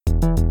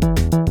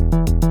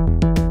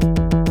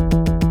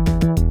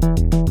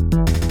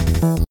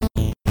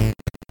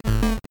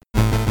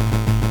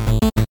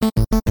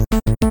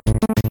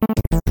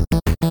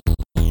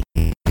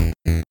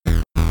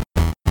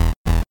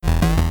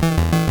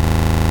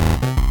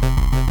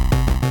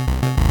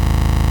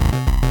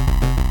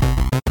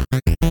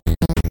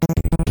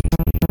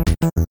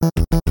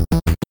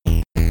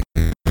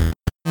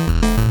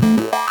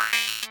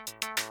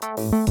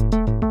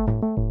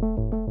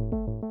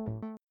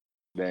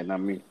Not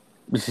me.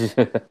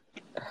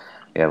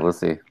 Yeah, we'll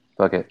see.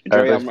 Fuck it.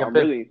 Dre, I'm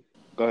really.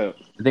 Go ahead.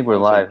 I think we're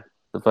live.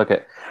 So fuck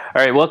it.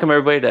 All right, welcome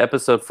everybody to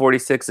episode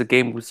 46 of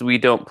Games We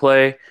Don't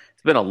Play.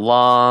 It's been a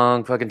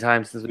long fucking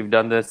time since we've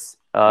done this.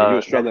 You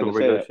were struggling to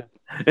say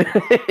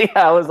that.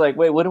 Yeah, I was like,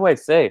 wait, what do I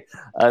say?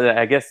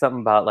 I guess something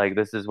about like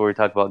this is where we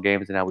talk about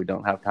games and how we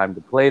don't have time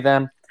to play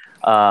them.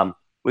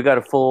 We got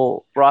a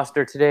full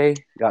roster today.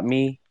 Got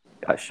me,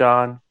 got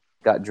Sean,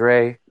 got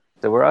Dre.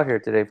 So we're out here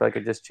today,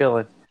 fucking just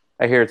chilling.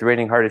 I hear it's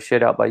raining hard as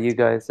shit out by you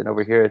guys, and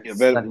over here it's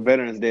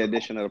Veterans Day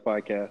edition of the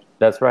podcast.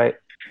 That's right.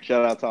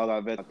 Shout out to all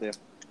our vets out there.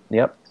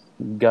 Yep,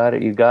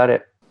 you got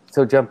it.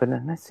 So jumping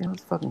in. I see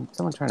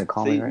someone trying to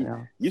call me right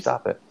now.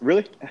 Stop it.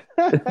 Really?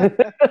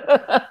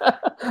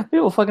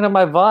 People fucking up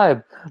my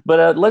vibe.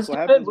 But let's. What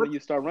happens when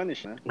you start running,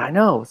 man? I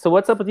know. So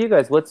what's up with you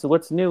guys?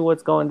 What's new?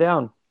 What's going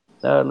down?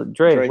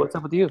 Dre, what's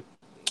up with you?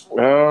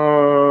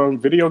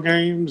 Video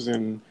games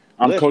and.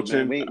 I'm Lyft,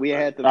 coaching. We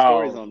had the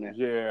stories on there.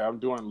 Yeah, I'm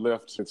doing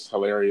Lyft. It's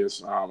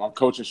hilarious. I'm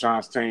coaching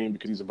Sean's team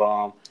because he's a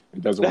bum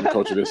and doesn't want to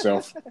coach it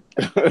himself.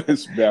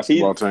 His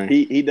basketball team.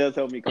 He does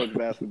help me coach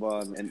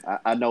basketball, and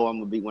I know I'm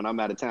gonna be when I'm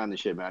out of town and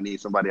shit, man. I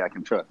need somebody I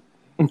can trust.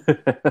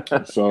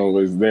 So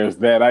there's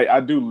that. I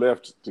do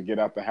Lyft to get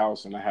out the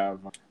house, and I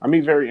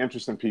meet very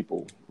interesting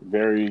people.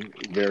 Very,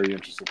 very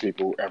interesting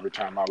people every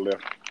time I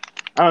Lyft.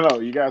 I don't know.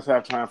 You guys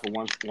have time for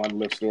one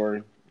Lyft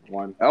story?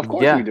 One. Of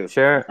course we do.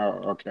 Sure.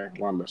 Oh, okay.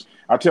 One list.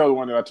 I'll tell the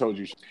one that I told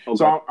you. Okay.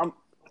 So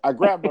I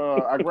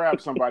grab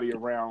somebody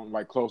around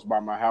like close by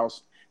my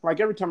house. Like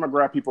every time I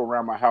grab people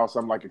around my house,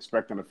 I'm like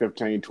expecting a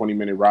 15, 20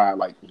 minute ride,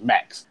 like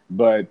max.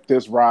 But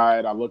this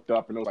ride, I looked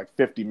up and it was like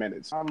 50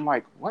 minutes. I'm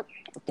like, what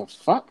the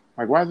fuck?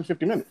 Like, why is it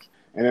 50 minutes?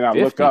 And then I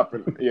 50? Look up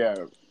and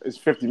it's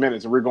 50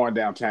 minutes and we're going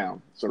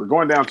downtown. So we're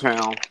going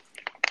downtown.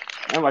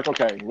 And I'm like,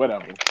 okay,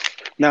 whatever.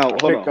 Now,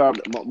 hold on.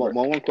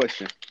 One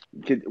question.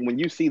 When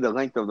you see the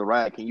length of the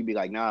ride, can you be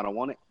like, nah, I don't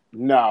want it?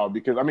 No,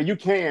 because I mean you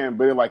can,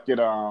 but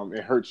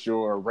it hurts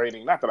your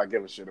rating. Not that I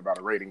give a shit about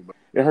a rating, but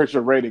it hurts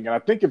your rating. And I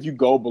think if you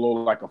go below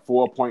like a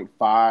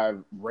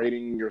 4.5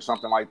 rating or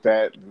something like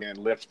that, then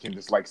Lyft can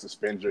just like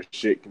suspend your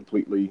shit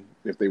completely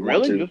if they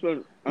want to. Really? Just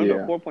under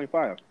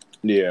 4.5?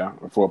 Yeah,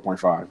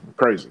 4.5.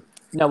 Crazy.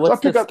 Now,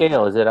 what's the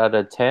scale? Is it out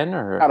of 10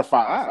 or out of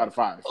 5? Out of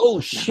 5. Oh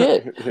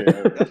shit! Yeah.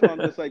 That's why I'm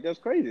just like, that's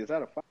crazy. It's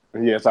out of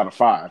 5. Yeah, it's out of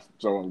 5.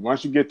 So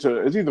once you get to,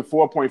 it's either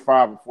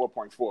 4.5 or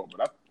 4.4,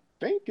 but I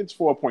think it's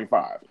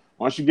 4.5.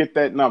 Once you get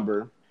that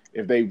number,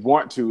 if they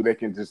want to, they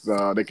can just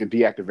they can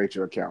deactivate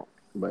your account.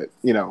 But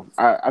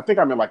I think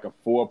I'm in like a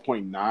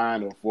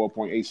 4.9 or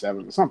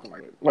 4.87 or something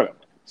like that. Whatever.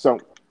 So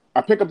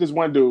I pick up this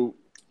one dude.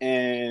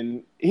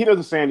 And he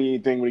doesn't say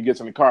anything when he gets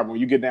in the car. But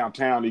when you get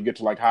downtown, you get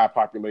to like high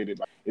populated.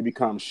 Like, it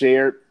becomes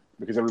shared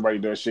because everybody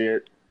does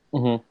shared.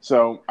 Mm-hmm.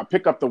 So I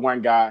pick up the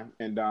one guy,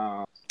 and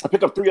I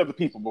pick up 3 other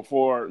people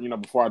before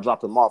I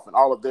drop them off, and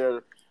all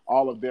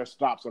of their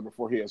stops are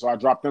before here. So I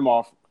drop them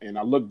off, and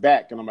I look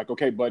back, and I'm like,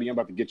 okay, buddy, I'm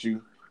about to get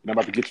you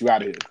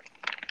out of here.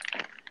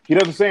 He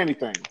doesn't say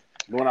anything.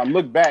 But when I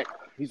look back,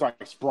 he's like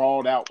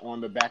sprawled out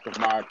on the back of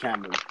my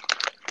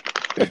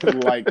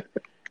Camry, like.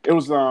 It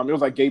was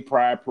like Gay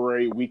Pride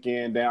Parade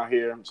weekend down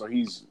here. So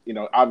he's,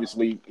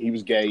 obviously he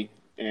was gay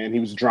and he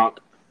was drunk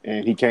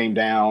and he came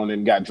down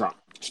and got drunk.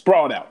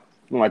 Sprawled out.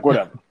 I'm like,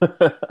 whatever.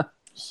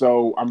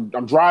 So I'm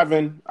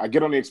driving. I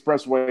get on the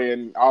expressway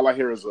and all I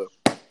hear is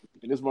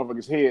in this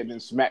motherfucker's head and then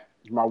smack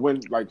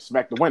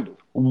the window.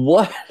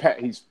 What?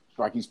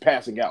 He's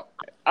passing out.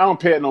 I don't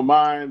pay it no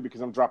mind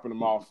because I'm dropping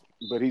him off.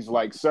 But he's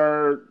like,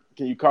 sir,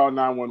 can you call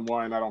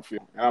 911? I don't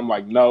feel. And I'm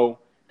like, no,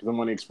 because I'm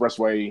on the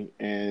expressway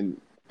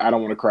and I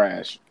don't want to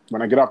crash.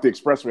 When I get off the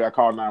expressway, I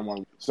call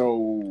 911.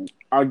 So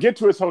I get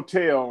to his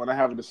hotel and I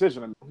have a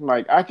decision. I'm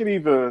like, I could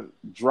either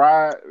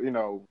drive,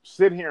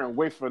 sit here and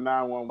wait for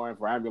 911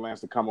 for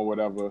ambulance to come or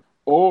whatever,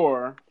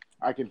 or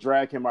I could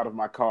drag him out of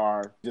my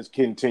car, just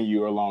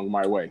continue along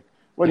my way.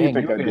 What do you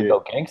think I did? Go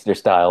gangster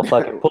style.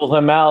 Fucking pull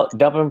him out,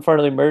 dump him in front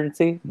of the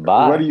emergency.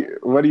 Bye.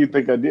 What do you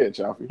think I did,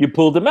 Chaffee? You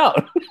pulled him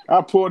out.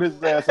 I pulled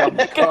his ass out of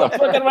my car. Get the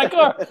fuck out of my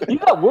car. You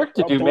got work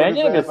to do, man.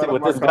 You ain't gonna sit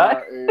with this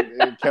guy.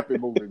 And kept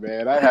it moving,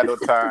 man. I had no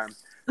time.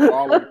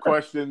 All of the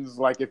questions,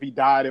 like if he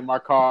died in my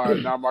car,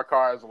 now my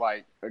car is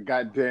like a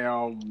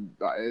goddamn,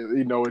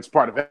 it's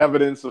part of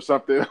evidence or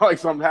something. Like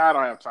somehow I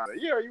don't have time.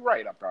 Yeah, you're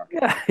right. I'm talking.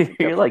 Yeah,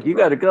 you're like, you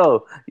got to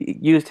go.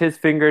 Used his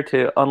finger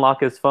to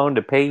unlock his phone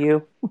to pay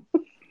you.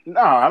 No,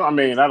 I don't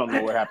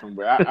know what happened,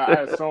 but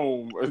I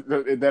assume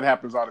that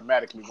happens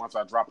automatically once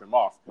I drop him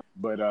off.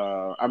 But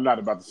I'm not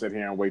about to sit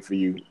here and wait for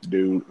you,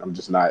 dude. I'm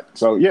just not.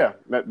 So yeah,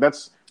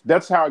 that's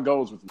how it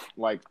goes with me.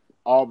 Like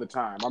all the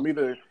time. I'm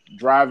either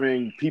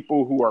driving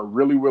people who are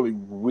really, really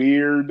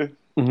weird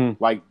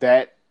like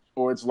that,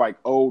 or it's like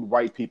old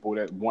white people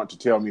that want to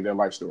tell me their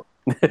life story.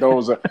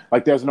 Those are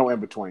like, there's no in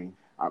between.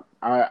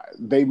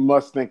 They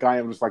must think I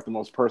am just like the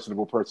most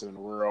personable person in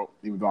the world,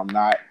 even though I'm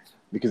not,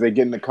 because they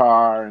get in the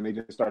car and they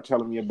just start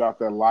telling me about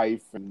their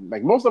life. And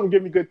like most of them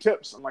give me good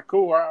tips. I'm like,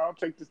 cool, I'll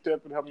take this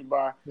tip and help me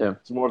buy some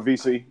more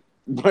VC.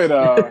 But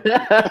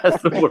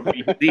some more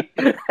VC.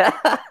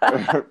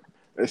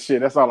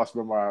 Shit, that's all I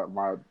spend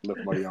my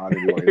lift money on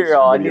anyway.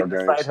 I need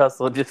the side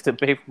hustle just to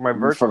pay for my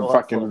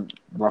virtual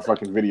my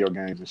fucking video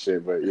games and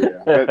shit. But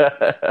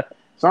yeah,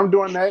 so I'm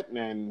doing that,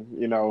 and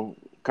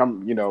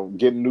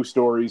getting new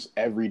stories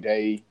every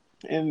day,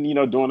 and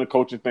doing the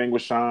coaching thing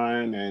with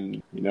Sean,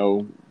 and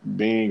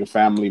being a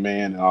family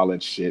man and all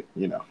that shit.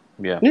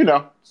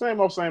 Same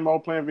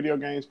old, playing video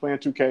games, playing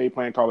 2K,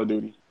 playing Call of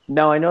Duty.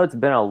 Now I know it's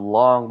been a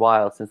long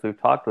while since we've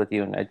talked with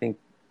you, and I think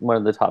one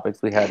of the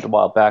topics we had a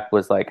while back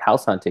was like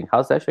house hunting.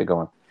 How's that shit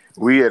going?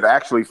 We had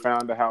actually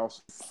found a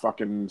house.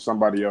 Fucking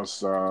somebody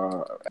else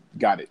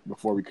got it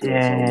before we could.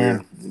 Yeah.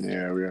 So we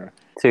are.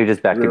 So you're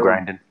just back to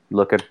grinding,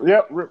 looking.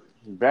 Yep,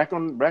 back to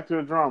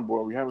the drum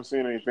board. We haven't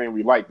seen anything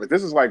we like, but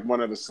this is like one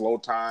of the slow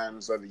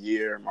times of the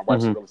year. My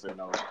wife's really saying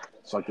no.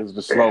 It's like it's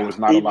the slow. It's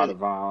not a lot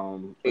of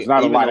It's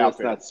not a lot out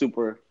there. Not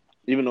super.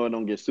 Even though it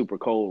don't get super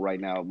cold right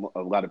now,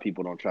 a lot of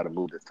people don't try to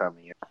move this time of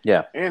year.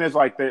 Yeah, and it's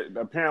like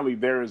apparently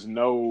there is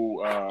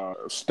no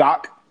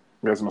stock.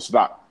 There's no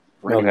stock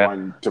for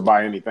anyone to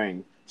buy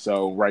anything.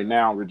 So right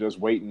now we're just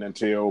waiting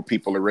until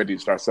people are ready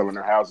to start selling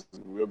their houses,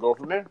 and we'll go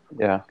from there.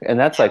 Yeah, and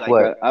that's like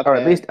what, or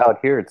at least out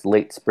here, it's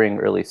late spring,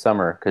 early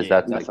summer, because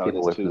that's like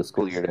people wait for the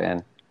school year to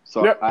end.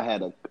 So I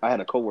had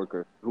a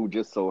coworker who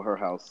just sold her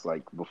house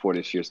like before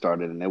this year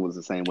started, and it was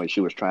the same way. She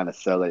was trying to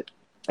sell it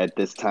at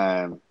this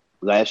time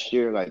last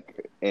year,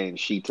 and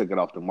she took it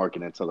off the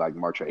market until like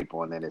March or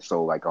April, and then it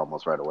sold like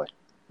almost right away.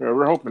 Yeah,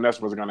 we're hoping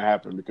that's what's going to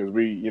happen, because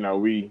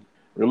we're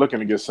looking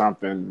to get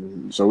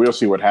something, so we'll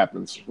see what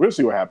happens.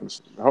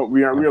 I hope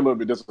we're a little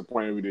bit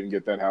disappointed we didn't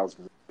get that house.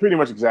 Pretty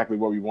much exactly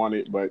what we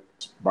wanted, but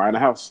buying a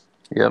house.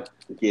 Yep.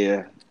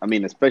 Yeah, I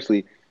mean,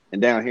 especially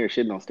and down here,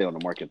 shit don't stay on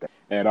the market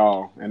at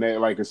all. And they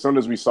as soon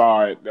as we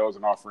saw it, there was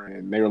an offer,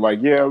 and they were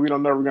like, "Yeah, we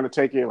don't know if we're gonna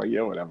take it." Like,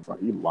 yeah, whatever. Fuck,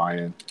 you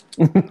lying?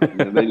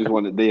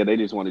 They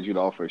just wanted you to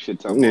offer a shit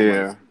ton.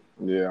 Yeah.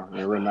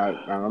 And we're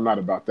not. I'm not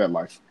about that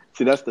life.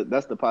 See, that's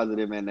the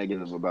positive and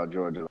negative about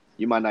Georgia.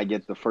 You might not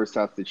get the first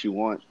house that you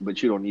want,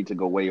 but you don't need to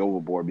go way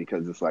overboard,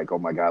 because it's like, oh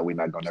my God, we're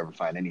not gonna ever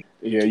find anything.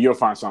 Yeah, you'll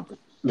find something.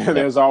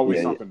 There's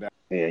always something down.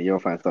 Yeah, you'll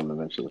find something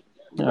eventually.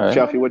 All right.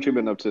 Shafi, what you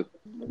been up to?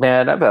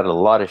 Man, I've had a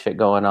lot of shit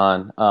going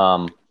on.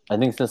 I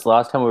think since the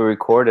last time we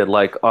recorded,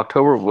 like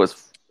October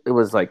was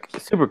like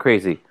super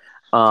crazy.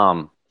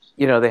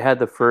 They had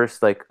the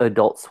first like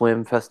Adult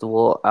Swim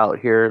festival out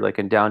here, like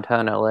in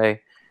downtown LA,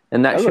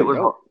 and that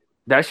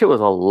shit was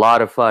a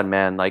lot of fun,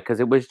 man. Like,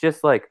 because it was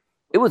just like,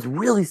 it was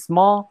really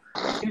small,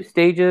 2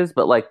 stages,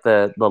 but like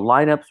the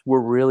lineups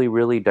were really,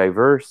 really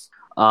diverse.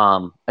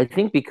 I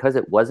think because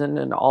it wasn't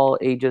an all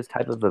ages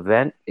type of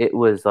event, it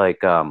was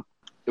like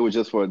it was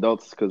just for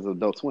adults because of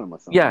Adult Swim or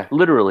something. Yeah,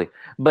 literally.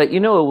 But it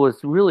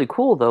was really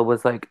cool though,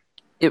 was like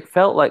it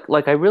felt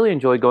like I really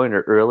enjoy going to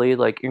early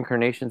like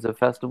incarnations of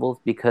festivals,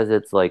 because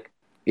it's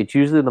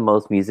usually the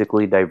most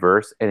musically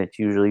diverse, and it's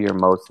usually your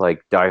most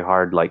like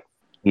diehard like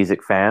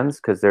music fans,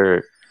 because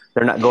they're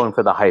not going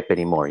for the hype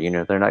anymore.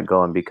 They're not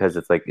going because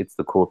it's like it's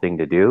the cool thing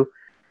to do.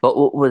 But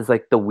what was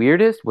like the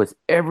weirdest was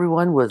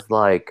everyone was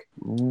like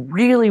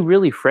really,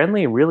 really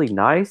friendly and really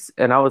nice,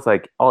 and I was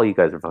like, all you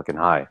guys are fucking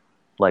high.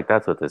 Like,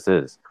 that's what this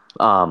is.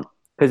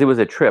 Because it was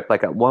a trip.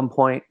 Like at one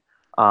point,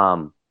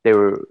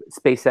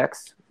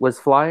 SpaceX was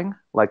flying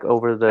like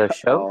over the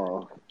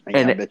show.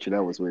 I bet you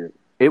that was weird.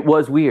 It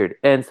was weird.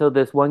 And so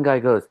this one guy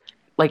goes,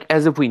 like,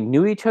 as if we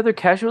knew each other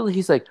casually,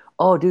 he's like,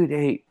 "Oh, dude,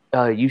 hey,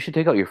 you should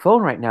take out your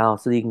phone right now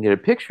so that you can get a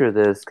picture of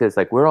this, because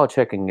like we're all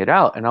checking it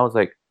out." And I was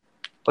like,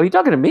 "Are you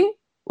talking to me?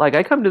 Like,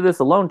 I come to this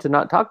alone to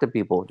not talk to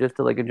people, just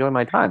to like enjoy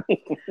my time."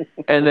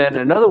 And then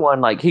another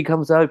one, like, he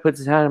comes out, he puts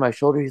his hand on my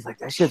shoulder, he's like,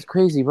 "That shit's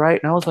crazy, right?"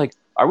 And I was like,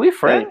 "Are we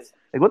friends?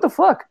 Like, what the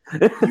fuck?"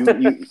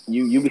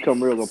 you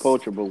become real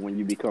approachable when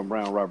you become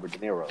around Robert De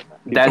Niro.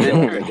 That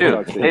is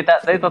true.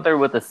 They thought they were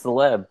with a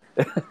celeb.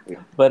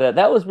 But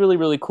that was really,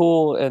 really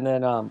cool. And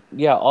then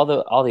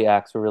all the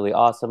acts were really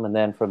awesome. And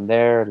then from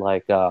there,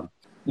 like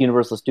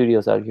Universal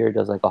Studios out here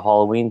does like a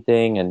Halloween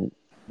thing, and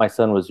my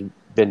son was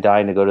been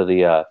dying to go to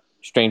the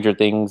Stranger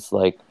Things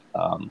like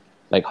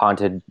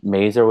haunted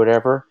maze or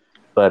whatever.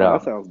 But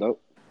that sounds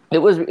dope. It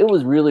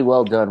was really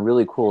well done,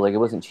 really cool. Like, it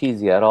wasn't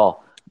cheesy at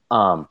all.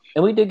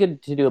 And we did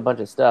get to do a bunch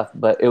of stuff,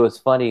 but it was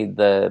funny.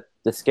 The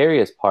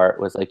scariest part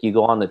was like you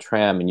go on the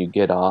tram and you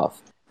get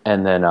off,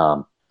 and then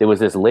there was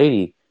this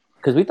lady,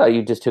 because we thought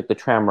you just took the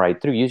tram right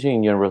through. Usually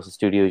in Universal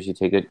Studios, you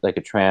take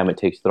a tram, it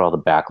takes you through all the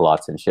back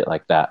lots and shit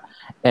like that.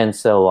 And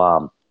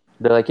so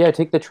they're like, "Yeah,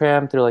 take the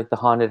tram through like the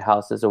haunted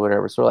houses or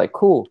whatever." So we're like,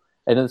 "Cool."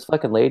 And then this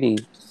fucking lady,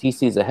 she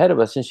sees ahead of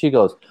us, and she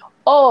goes,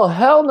 "Oh,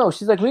 hell no."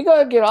 She's like, "We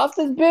gotta get off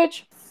this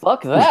bitch?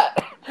 Fuck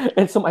that."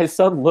 And so my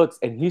son looks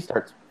and he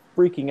starts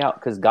freaking out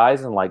because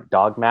guys in like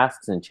dog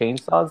masks and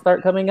chainsaws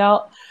start coming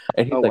out.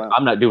 And he's like, wow.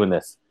 I'm not doing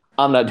this.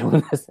 I'm not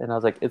doing this. And I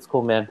was like, it's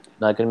cool, man.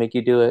 Not going to make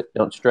you do it.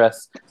 Don't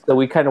stress. So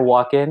we kind of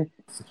walk in.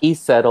 He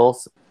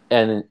settles.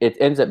 And it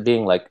ends up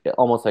being like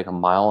almost like a 1.5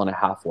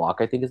 mile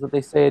walk, I think is what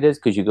they say it is,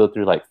 because you go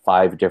through like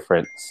 5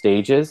 different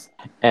stages.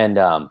 And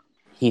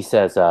he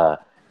says, so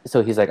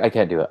he's like, I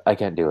can't do it. I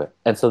can't do it.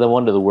 And so then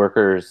one of the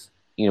workers,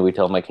 we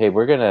tell him like, hey,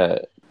 we're going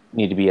to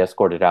need to be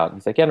escorted out.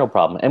 And he's like, yeah, no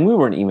problem. And we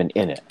weren't even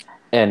in it.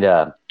 And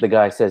the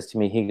guy says to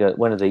me,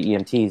 one of the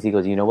EMTs, he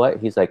goes, you know what?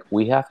 He's like,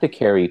 we have to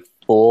carry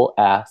full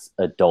ass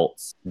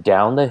adults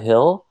down the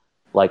hill,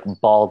 like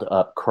balled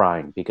up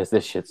crying because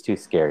this shit's too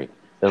scary.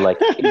 They're like,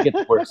 it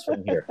gets worse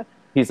from here.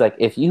 He's like,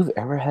 if you've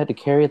ever had to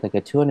carry like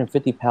a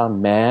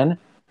 250-pound man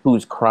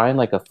who's crying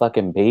like a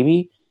fucking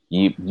baby,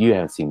 you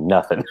haven't seen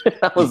nothing.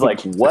 I was like,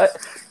 what?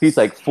 He's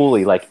like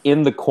fully like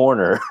in the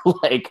corner,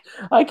 like,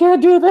 I can't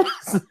do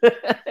this.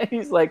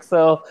 He's like,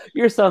 so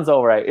your son's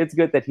all right. It's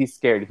good that he's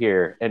scared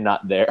here and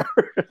not there.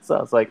 So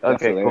I was like,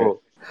 okay,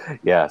 cool.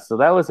 Yeah, so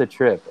that was a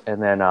trip.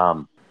 And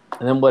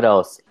then what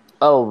else?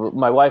 Oh,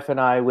 my wife and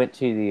I went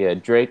to the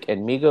Drake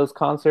and Migos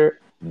concert.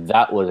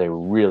 That was a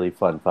really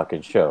fun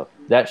fucking show.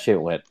 That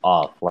shit went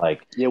off.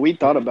 Like, yeah, we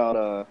thought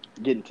about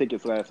getting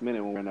tickets last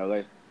minute when we were in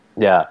LA.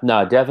 Yeah,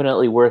 no,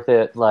 definitely worth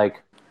it.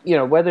 Like,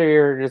 whether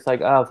you're just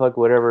like, oh, fuck,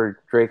 whatever,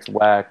 Drake's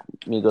whack,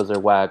 Migos are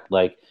whack.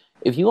 Like,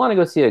 if you want to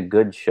go see a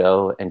good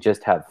show and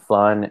just have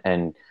fun,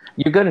 and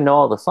you're going to know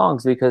all the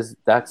songs because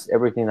that's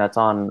everything that's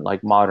on,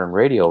 like, modern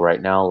radio right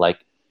now,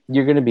 like,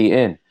 you're going to be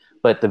in.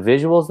 But the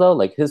visuals, though,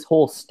 like, his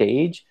whole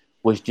stage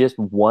was just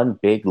one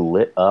big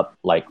lit up,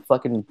 like,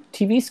 fucking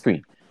TV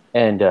screen.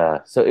 And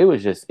so it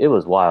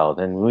was wild.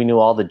 And we knew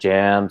all the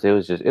jams. It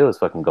was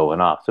fucking going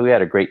off. So we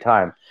had a great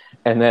time.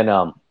 And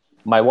then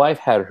my wife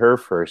had her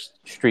first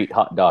street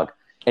hot dog.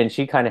 And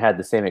she kind of had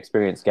the same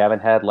experience Gavin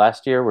had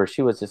last year, where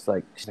she was just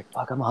like,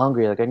 fuck, I'm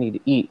hungry. Like, I need to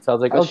eat. So I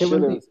was like, okay,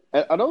 what are these?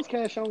 Are those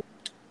cash only?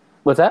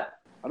 What's that?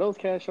 Are those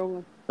cash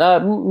only?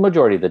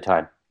 Majority of the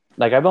time.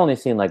 Like, I've only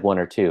seen like 1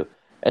 or 2.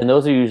 And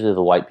those are usually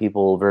the white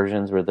people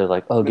versions where they're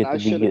like, oh, get the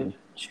vegan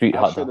street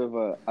hot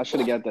dog. I should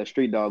have got that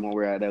street dog when we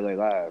were at LA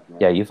Live. Man.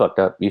 Yeah, you fucked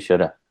up. You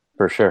should have,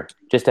 for sure,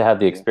 just to have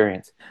the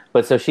experience.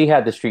 But so she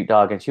had the street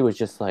dog, and she was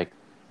just like,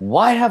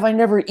 why have I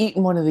never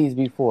eaten one of these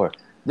before?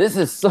 This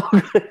is so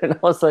good. And I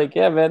was like,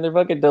 yeah, man, they're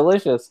fucking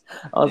delicious.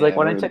 I was like,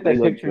 when I took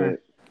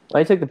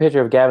the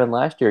picture of Gavin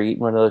last year eating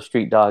one of those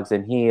street dogs,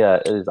 and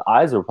his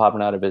eyes were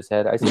popping out of his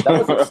head, I said,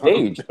 that was a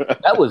stage.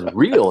 That was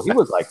real. He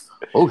was like,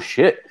 oh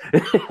shit.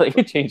 Like,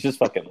 it changed his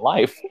fucking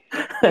life.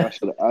 I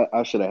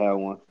should have had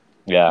one.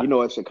 Yeah. You know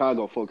what?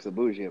 Chicago folks are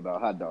bougie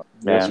about hot dogs.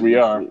 Yes, we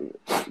are.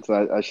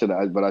 So I should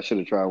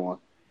have tried one.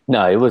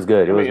 No, it was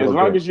good. As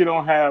long as you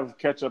don't have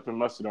ketchup and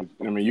mustard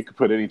on, you could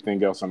put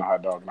anything else on a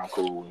hot dog, and I'm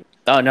cool with it.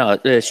 Oh, no,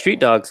 the street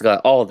dogs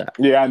got all that.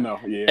 Yeah, I know.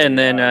 Yeah. And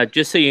then,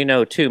 just so you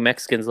know, too,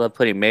 Mexicans love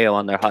putting mayo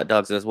on their hot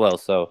dogs as well,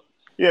 so.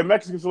 Yeah,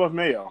 Mexicans love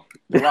mayo.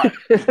 A lot.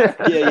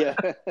 Yeah.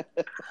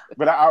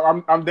 But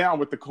I'm down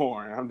with the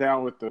corn. I'm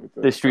down with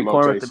the street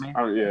corn with the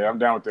mayo? I'm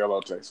down with the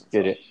elotes.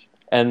 Did it.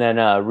 And then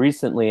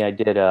recently I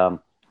did an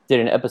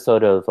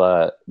episode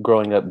of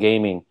Growing Up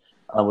Gaming,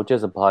 which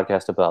is a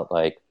podcast about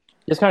like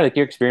just kind of like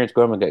your experience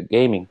growing up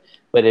gaming.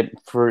 But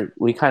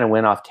we kind of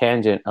went off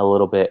tangent a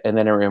little bit, and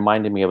then it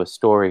reminded me of a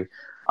story.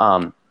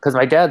 Because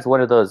my dad's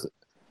one of those.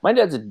 My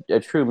dad's a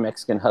true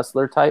Mexican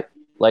hustler type.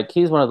 Like,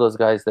 he's one of those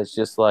guys that's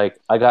just like,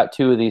 I got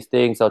 2 of these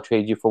things, I'll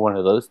trade you for one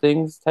of those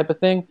things type of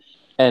thing.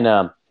 And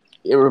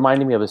it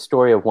reminded me of a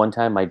story of one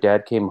time my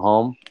dad came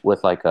home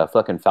with like a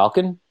fucking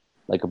falcon,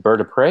 like a bird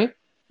of prey.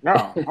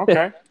 Oh,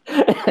 okay.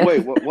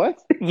 Wait,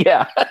 what?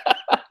 Yeah.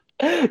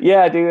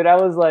 Yeah, dude. I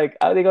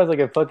think I was like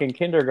in fucking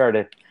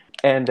kindergarten.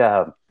 And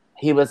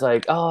he was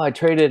like, oh, I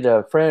traded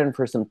a friend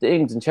for some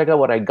things and check out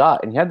what I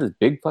got. And he had this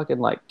big fucking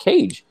like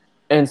cage.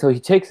 And so he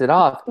takes it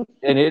off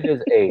and it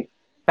is a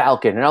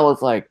falcon. And I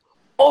was like,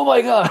 oh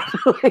my God.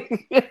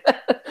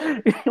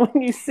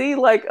 When you see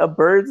like a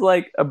bird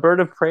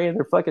of prey in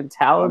their fucking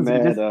talons. Oh,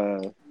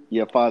 man,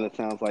 your father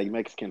sounds like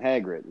Mexican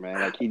Hagrid, man.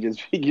 Like he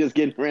just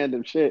getting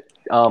random shit.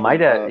 Oh, my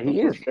dad,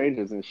 he is.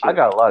 Strangers and shit. I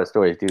got a lot of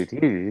stories,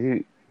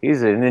 dude.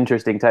 He's an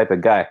interesting type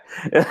of guy.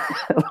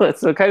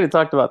 So kind of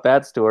talked about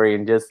that story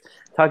and just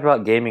talked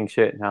about gaming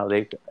shit and how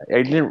it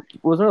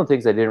was one of the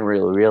things I didn't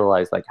really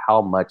realize, like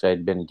how much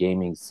I'd been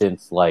gaming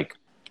since like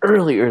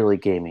early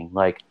gaming.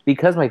 Like,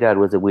 because my dad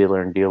was a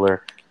wheeler and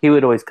dealer, he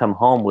would always come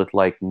home with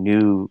like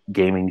new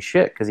gaming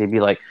shit because he'd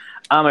be like,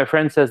 my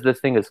friend says this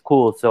thing is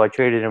cool, so I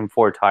traded him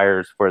 4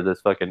 tires for this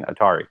fucking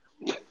Atari.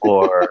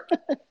 Or,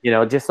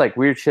 just like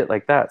weird shit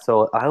like that.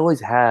 So I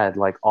always had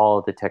like all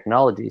of the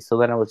technology. So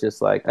then I was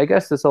just like, I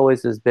guess this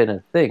always has been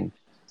a thing.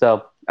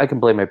 So I can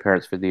blame my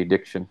parents for the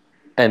addiction.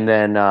 And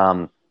then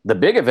the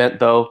big event,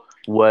 though,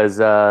 was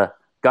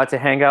got to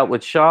hang out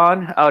with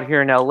Sean out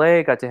here in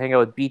LA, got to hang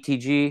out with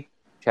BTG.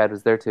 Chad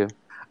was there too.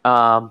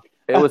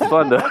 It was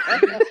fun, though.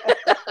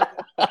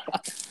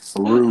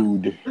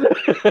 Rude.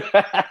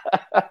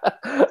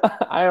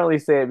 I only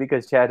say it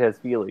because Chad has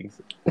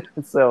feelings.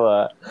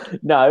 So,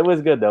 no, it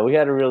was good though. We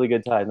had a really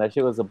good time. That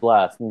shit was a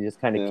blast, and just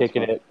kind of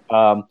kicking it.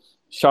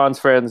 Sean's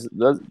friends,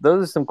 those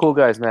are some cool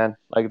guys, man.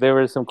 Like they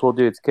were some cool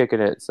dudes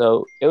kicking it.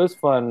 So it was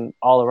fun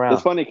all around.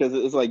 It's funny because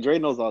it's like Dre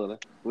knows all of them.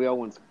 We all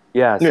went.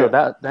 Yeah, so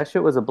that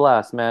shit was a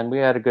blast, man. We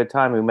had a good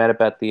time. We met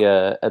up at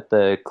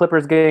the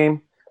Clippers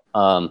game.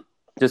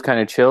 Just kind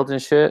of chilled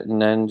and shit,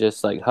 and then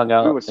just like hung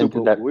out. We were super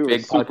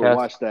podcast.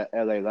 watch that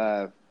LA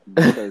live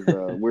because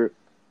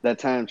that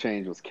time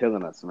change was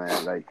killing us,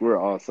 man. Like we're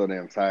all so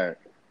damn tired.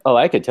 Oh,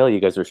 I could tell you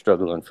guys were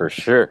struggling for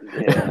sure.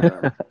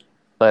 Yeah,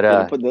 but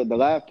the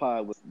live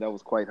pod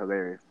was quite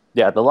hilarious.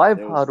 Yeah, the live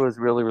pod was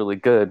really, really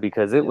good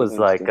because it was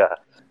like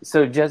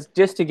so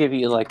just to give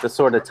you like the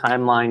sort of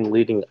timeline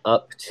leading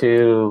up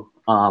to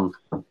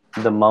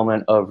the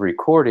moment of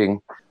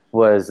recording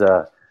was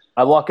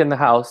I walk in the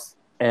house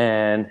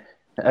and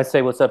I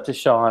say what's up to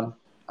Sean,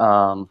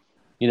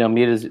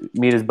 meet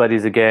his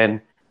buddies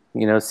again,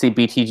 see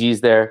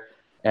BTG's there,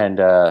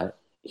 and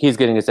he's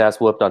getting his ass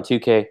whooped on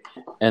 2K,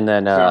 and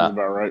then sounds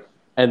about right.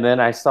 And then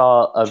I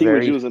saw he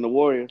was using the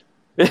Warriors.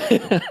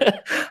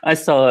 I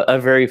saw a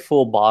very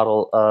full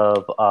bottle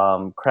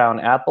of Crown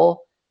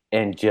Apple,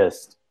 and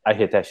I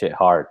hit that shit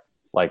hard,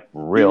 like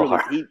real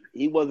hard.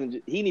 He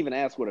didn't even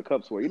ask where the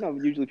cups were.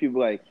 Usually people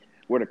like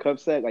where the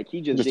cups at. Like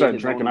he just started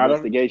did his own drinking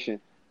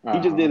investigation. He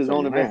just did his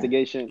own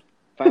investigation,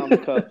 found the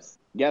cups,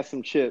 got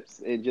some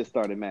chips, and just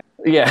started mad.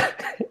 Yeah.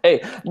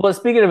 Hey, well,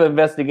 speaking of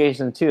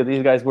investigation too,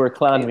 these guys were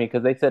clowning me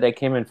because they said I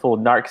came in full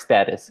narc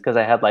status because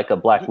I had like a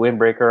black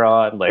windbreaker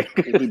on. Like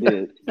he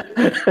did.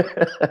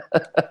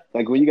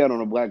 Like when you got on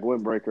a black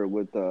windbreaker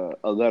with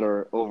a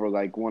letter over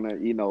like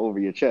over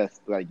your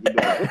chest, like you'd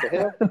be like, what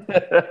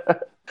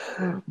the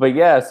hell? But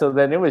yeah, so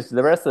then it was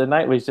the rest of the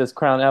night was just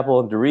Crown Apple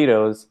and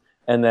Doritos,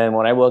 and then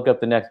when I woke up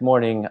the next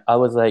morning, I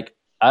was like,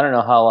 I don't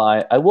know how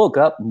I woke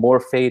up more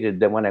faded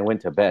than when I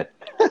went to bed.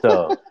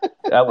 So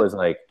that was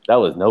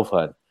no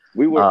fun.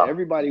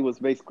 Everybody was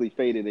basically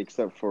faded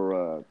except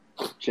for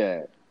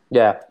Chad.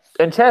 Yeah,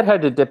 and Chad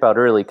had to dip out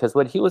early because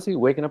he was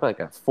waking up like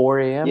at 4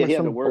 a.m. Yeah, or he had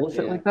some to work,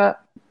 bullshit like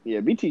that. Yeah,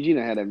 BTG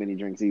didn't have that many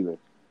drinks either.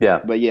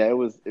 Yeah, but yeah, it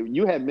was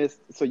you had missed.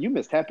 So you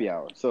missed happy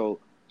hour. So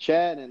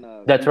Chad and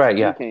that's BTG right.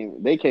 Yeah,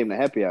 they came to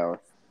happy hour,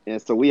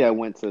 and so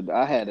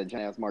I had a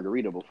giant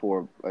margarita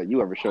before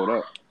you ever showed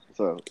up.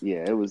 So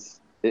yeah, it was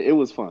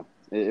fun.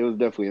 It was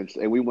definitely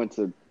interesting. And we went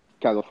to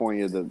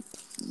California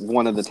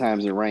one of the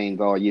times it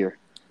rained all year.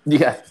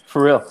 Yeah,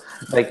 for real.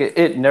 Like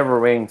it never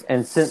rains.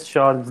 And since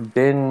Sean's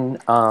been,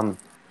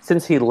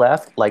 since he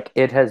left, like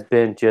it has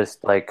been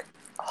just like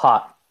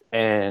hot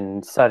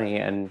and sunny.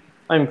 And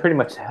I mean, pretty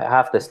much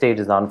half the state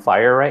is on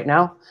fire right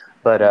now.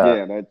 But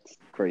yeah, that's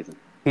crazy.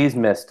 He's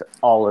missed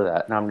all of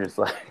that. And I'm just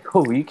like,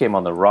 oh, you came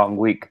on the wrong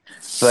week.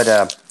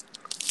 But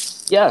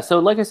yeah, so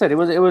like I said, it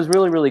was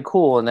really, really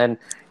cool. And then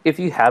if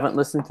you haven't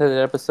listened to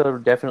the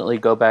episode, definitely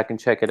go back and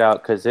check it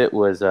out because it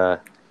was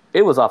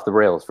off the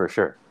rails for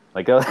sure.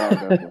 Like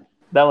that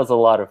was a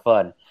lot of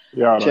fun.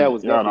 Y'all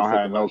don't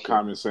have no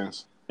common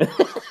sense.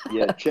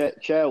 Yeah,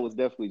 Chad was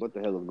definitely what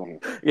the hell is going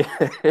on.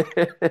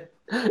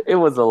 Yeah, it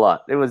was a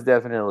lot. It was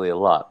definitely a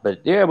lot.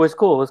 But yeah, it was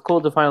cool. It was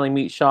cool to finally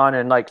meet Sean,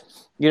 and like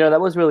that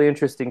was really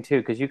interesting too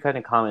because you kind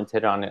of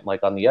commented on it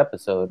like on the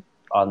episode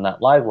on that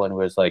live one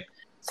where it's like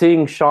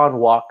seeing Sean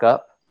walk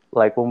up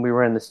like when we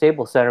were in the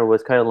Staples Center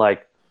was kind of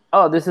like,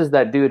 oh, this is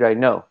that dude I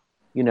know,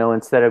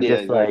 instead of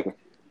just exactly.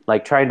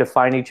 like trying to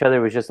find each other.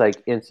 It was just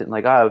like instant,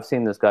 like, oh, I've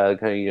seen this guy,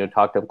 kind of,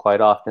 talk to him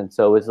quite often.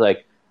 So it was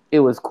like, it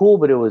was cool,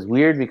 but it was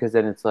weird because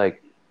then it's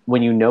like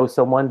when you know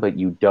someone, but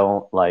you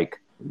don't like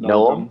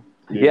know them.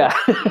 Yeah.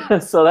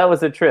 So that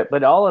was a trip,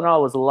 but all in all,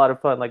 it was a lot of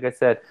fun. Like I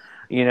said,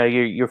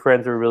 your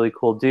friends were really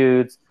cool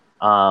dudes.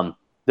 The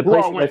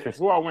place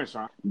who all went,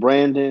 Sean?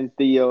 Brandon,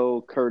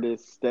 Theo,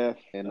 Curtis, Steph,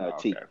 and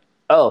T. Okay.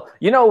 Oh,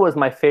 what was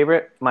my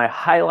favorite? My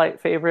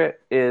highlight favorite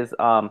is,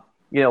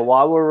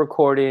 while we're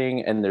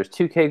recording and there's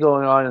 2K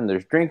going on and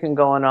there's drinking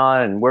going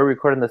on and we're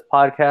recording this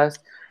podcast,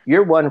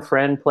 your one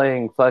friend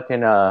playing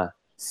fucking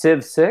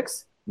Civ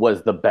 6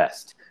 was the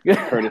best.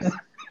 Curtis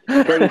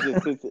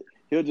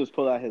he'll just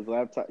pull out his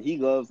laptop. He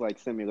loves like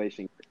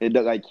simulation.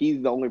 Like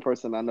he's the only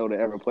person I know to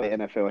ever play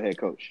NFL head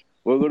coach.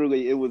 Well,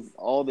 literally, it was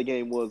all the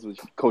game was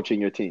coaching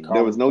your team.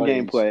 There was no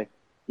gameplay.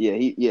 Yeah,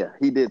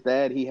 he did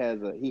that. He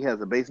has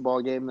a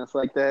baseball game that's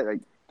like that.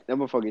 Like that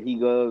motherfucker, he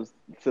loves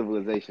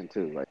Civilization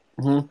too. Like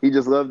he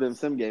just loved them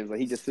sim games. Like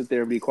he just sit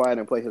there and be quiet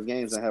and play his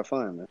games and have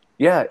fun, man.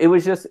 Yeah, it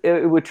was just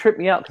it would trip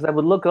me out because I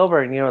would look over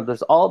and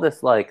there's all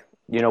this like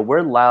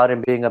we're loud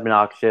and being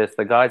obnoxious.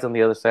 The guys on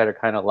the other side are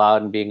kind of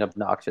loud and being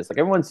obnoxious. Like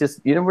everyone's just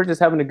we're just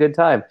having a good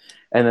time,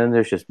 and then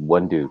there's just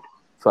one dude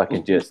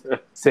fucking just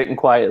sitting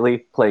quietly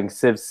playing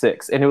Civ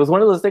 6, and it was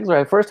one of those things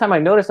where the first time I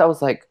noticed, I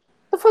was like,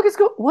 the fuck is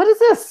going? What is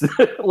this?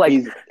 Like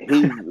he's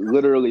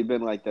literally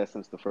been like that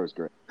since the first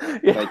grade.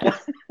 Yeah.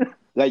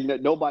 Like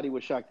nobody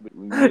was shocked, but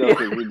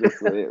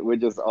we're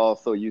just all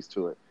so used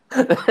to it.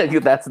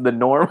 That's the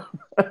norm.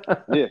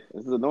 Yeah,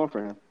 it's the norm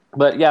for him.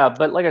 But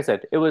like I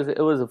said, it was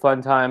a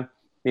fun time.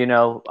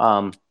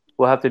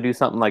 We'll have to do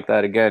something like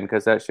that again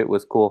because that shit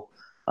was cool.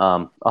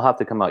 I'll have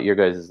to come out your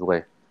guys'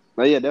 way.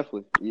 Oh yeah,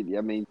 definitely.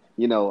 I mean,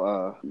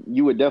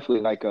 you would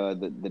definitely like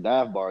the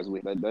dive bars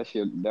with that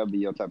shit. That'd be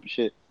your type of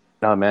shit.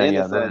 Oh man, And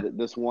yeah, it's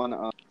this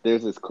one.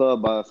 There's this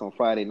club by us on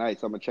Friday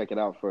nights. I'm gonna check it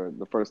out for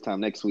the first time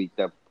next week.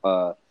 That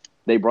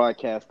they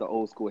broadcast the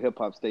old school hip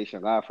hop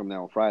station live from there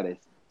on Fridays.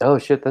 oh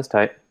shit, that's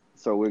tight.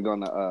 So we're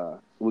gonna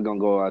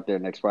go out there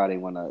next Friday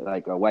when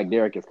Wack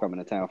Derrick is coming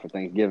to town for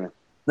Thanksgiving.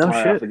 No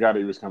I shit. forgot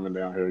he was coming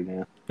down here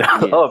again.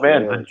 Oh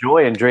man, the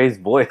joy in Dre's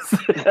voice.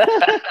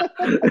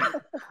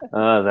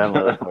 Oh, that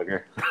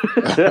motherfucker.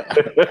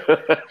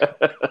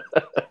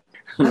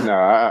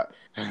 No,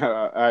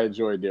 I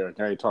enjoy Derek.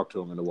 I ain't talked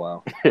to him in a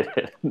while.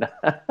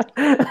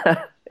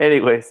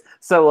 Anyways,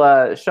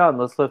 so Sean,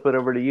 let's flip it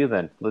over to you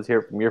then. Let's hear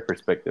it from your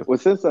perspective. Well,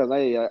 since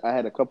I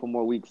had a couple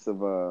more weeks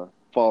of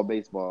fall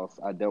baseball,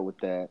 so I dealt with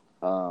that.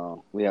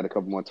 We had a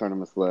couple more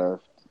tournaments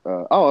left.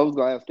 I was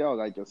gonna ask y'all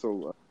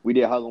we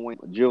did Halloween.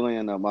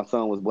 Julian, my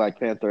son was Black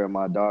Panther, and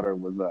my daughter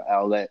was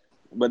Owlette.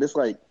 But it's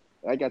like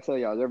I tell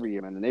y'all every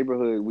year, man. The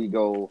neighborhood we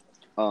go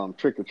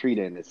trick or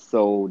treating is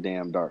so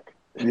damn dark.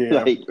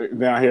 Yeah,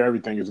 down here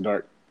everything is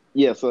dark.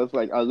 Yeah, so it's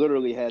like I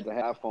literally had to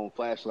have iPhone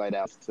flashlight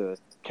out to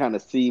kind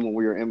of see when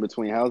we were in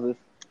between houses.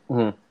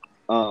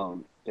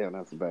 Mm-hmm. Damn,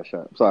 that's a bad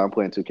shot. Sorry, I'm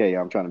playing 2K.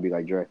 I'm trying to be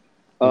like Dre.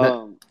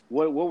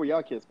 What were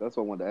y'all kids? That's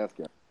what I wanted to ask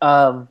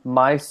y'all.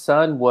 My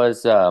son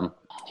was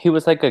he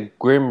was like a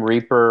Grim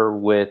Reaper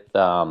with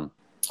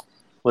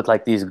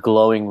like these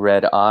glowing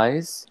red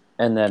eyes,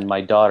 and then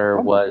my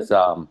daughter was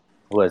an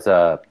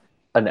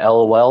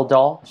LOL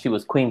doll. She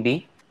was Queen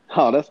Bee.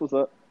 Oh, that's what's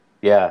up.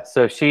 Yeah,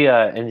 so she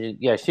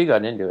she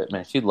got into it,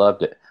 man. She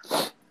loved it.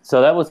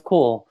 So that was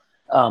cool.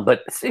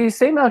 But see,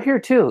 same out here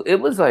too. It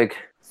was like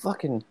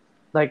fucking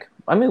like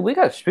I mean, we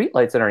got street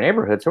lights in our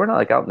neighborhood, so we're not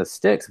like out in the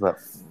sticks, but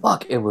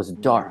fuck, it was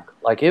dark.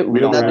 Like it We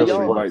don't really have was.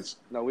 street lights.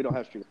 No, we don't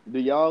have street. Do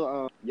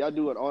y'all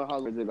do it on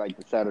Halloween? Or is it like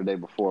the Saturday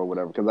before or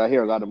whatever? Because I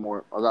hear a lot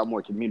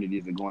more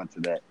communities are going to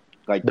that,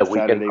 like the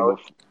Saturday before.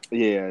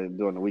 Yeah,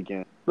 during the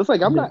weekend. Looks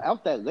like I'm not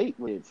out that late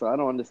with it, so I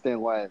don't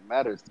understand why it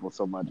matters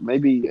so much.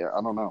 Maybe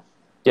I don't know.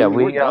 Yeah,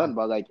 we're done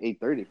by like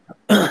 8:30.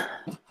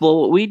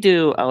 Well, what we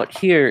do out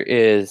here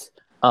is,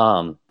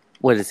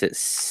 what is it?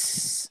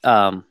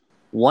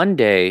 One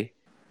day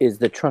is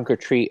the trunk or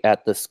treat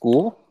at the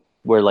school,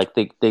 where like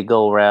they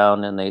go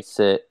around and they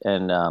sit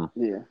and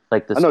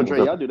like the. I know,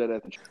 Dre, y'all do that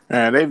at the.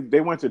 And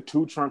they went to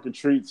 2 trunk or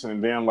treats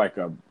and then like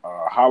a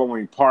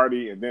Halloween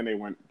party and then they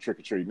went trick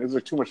or treating. There's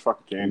like too much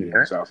fucking candy in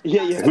this house.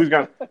 Yeah. Who's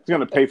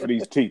gonna pay for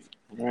these teeth?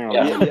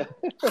 Yeah.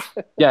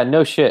 Yeah,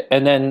 no shit.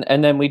 And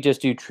then we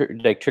just do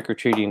trick or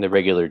treating the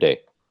regular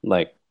day,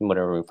 like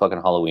whatever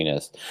fucking Halloween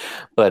is.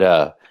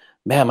 But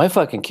man, my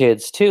fucking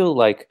kids too,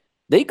 like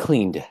they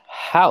cleaned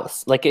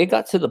house. Like it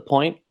got to the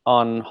point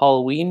on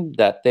Halloween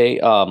that they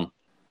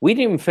we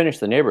didn't even finish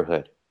the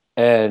neighborhood.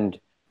 And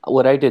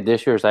what I did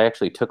this year is I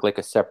actually took like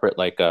a separate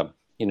like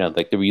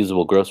like the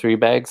reusable grocery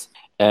bags,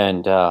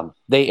 and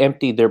they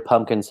emptied their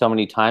pumpkin so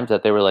many times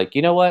that they were like,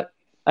 you know what?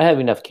 I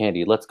have enough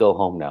candy. Let's go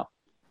home now.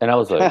 And I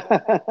was like,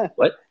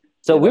 what?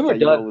 So we were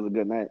done. It was a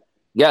good night.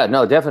 Yeah,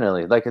 no,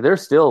 definitely. Like they're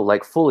still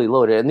like fully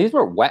loaded, and these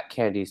were wet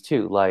candies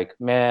too. Like,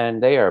 man,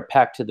 they are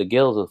packed to the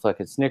gills with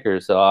fucking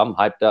Snickers. So I'm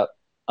hyped up.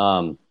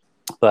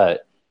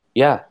 But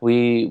yeah,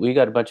 we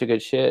got a bunch of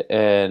good shit,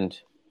 and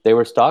they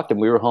were stocked, and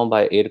we were home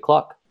by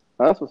 8:00.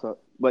 That's what's up.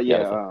 But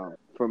yeah,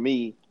 for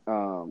me,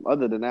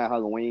 other than that,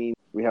 Halloween,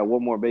 we had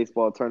one more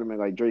baseball tournament.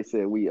 Like Dre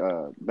said, we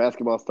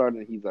basketball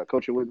started. He's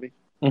coaching with me.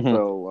 Mm-hmm.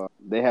 So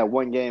they had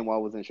one game while I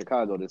was in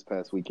Chicago this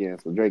past weekend.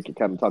 So Drake can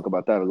kind of talk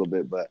about that a little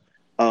bit. But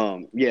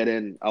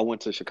then I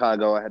went to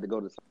Chicago. I had to go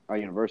to our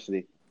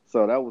university.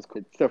 So that was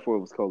cool, except for it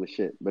was cold as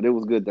shit. But it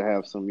was good to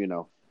have some,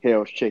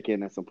 Harold's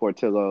chicken and some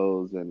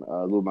Portillo's and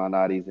Lou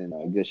Malnati's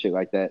and good shit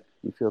like that.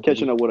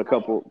 Catching up with a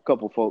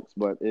couple folks,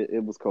 but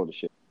it was cold as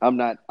shit. I'm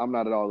not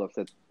at all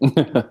upset.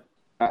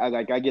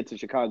 I get to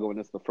Chicago and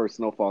it's the first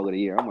snowfall of the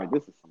year. I'm like,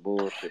 this is some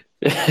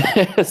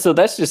bullshit. So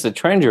that's just a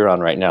trend you're on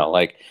right now.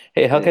 Like,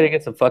 hey, how can I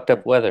get some fucked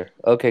up weather?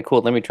 Okay,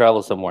 cool. Let me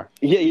travel somewhere.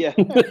 Yeah.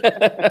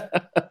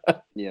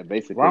 Yeah,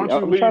 basically. Why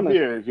don't you leave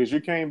here? Because you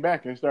came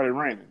back and it started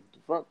raining.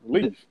 Fuck,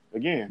 leave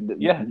again.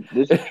 Yeah,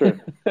 this is true.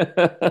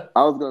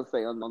 I was gonna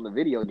say on the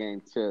video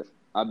game shit,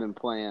 I've been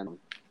playing.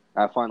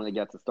 I finally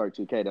got to start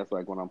 2K. That's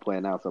like when I'm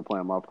playing now. So I'm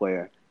playing my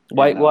player.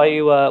 Why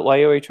you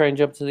already trying to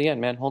jump to the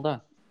end, man? Hold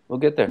on, we'll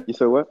get there. You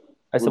said what?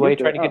 I said, why are you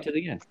trying to get to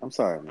the end? I'm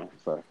sorry, man. I'm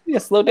sorry. Yeah,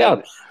 slow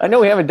down. I know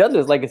we haven't done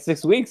this like in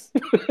 6 weeks.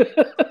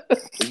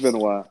 It's been a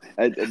while.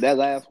 That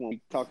last one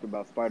we talked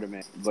about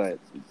Spider-Man, but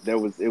it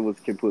was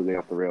completely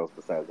off the rails.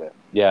 Besides that,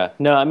 yeah,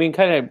 no, I mean,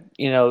 kind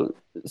of,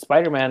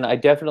 Spider-Man. I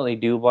definitely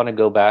do want to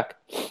go back.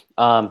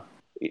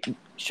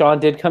 Sean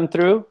did come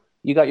through.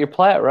 You got your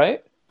plat,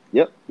 right?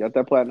 Yep, got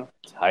that platinum.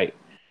 Tight.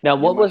 Now,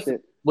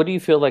 what do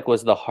you feel like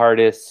was the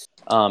hardest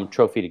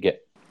trophy to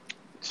get?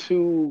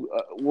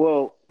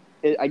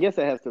 I guess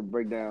it has to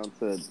break down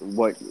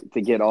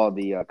to get all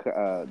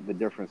the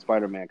different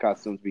Spider-Man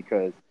costumes,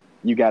 because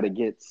you got to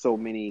get so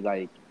many,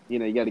 like, you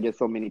know, you got to get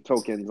so many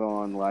tokens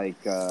on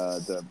like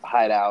the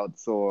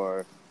hideouts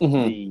or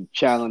Mhm. the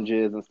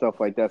challenges and stuff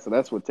like that. So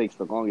that's what takes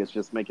the longest,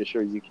 just making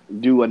sure you can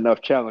do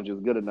enough challenges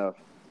good enough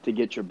to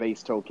get your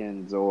base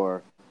tokens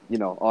or, you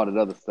know, all that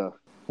other stuff.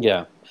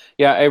 Yeah.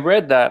 Yeah, I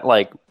read that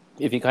like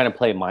if you kind of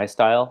play my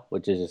style,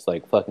 which is just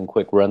like fucking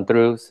quick run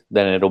throughs,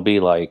 then it'll be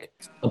like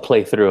a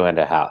playthrough and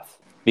a half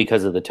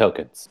because of the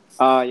tokens.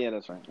 Yeah,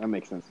 that's right. That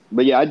makes sense.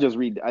 But yeah, I just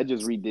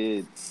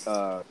redid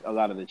a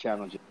lot of the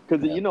challenges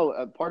because you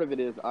know part of it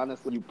is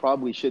honestly you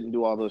probably shouldn't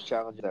do all those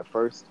challenges at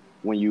first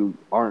when you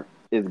aren't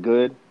as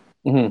good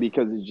Mhm.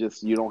 because it's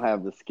just you don't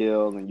have the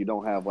skill and you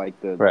don't have like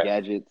the Right.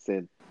 gadgets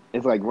and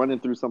it's like running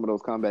through some of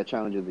those combat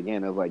challenges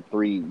again is like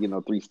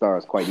 3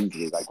 stars quite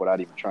easily like without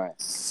even trying.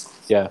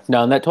 Yeah,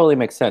 no, and that totally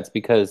makes sense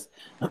because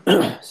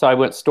so I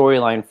went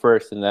storyline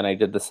first and then I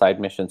did the side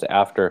missions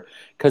after.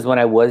 Because when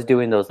I was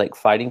doing those like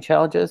fighting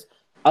challenges,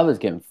 I was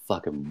getting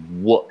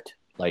fucking whooped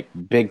like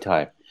big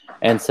time.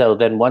 And so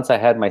then once I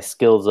had my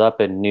skills up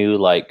and knew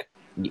like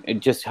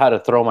just how to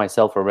throw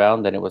myself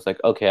around, then it was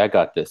like, okay, I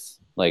got this.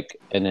 Like,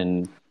 and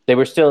then they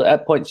were still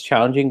at points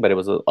challenging, but it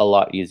was a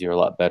lot easier, a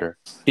lot better.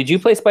 Did you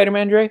play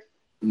Spider-Man, Dre?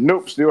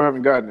 Nope, still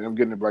haven't gotten it. I'm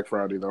getting it Black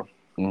Friday though.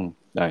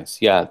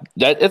 Nice. Yeah,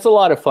 it's a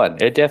lot of fun.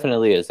 It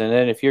definitely is. And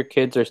then if your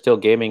kids are still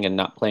gaming and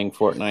not playing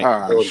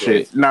Fortnite, they'll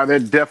shit. No, they're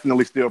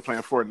definitely still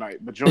playing Fortnite.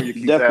 But Junior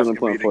keeps asking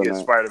me to get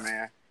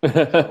Spider-Man.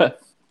 enjoy.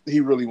 He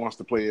really wants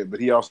to play it, but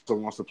he also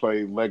wants to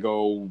play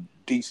Lego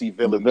DC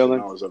Villains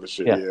and all this other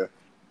shit. Yeah.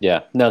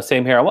 Yeah. No,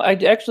 same here. I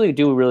actually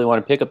do really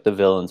want to pick up the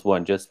Villains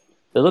one. Just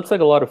it looks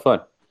like a lot of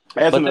fun.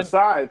 As an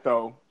aside,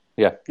 though,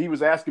 yeah, he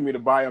was asking me to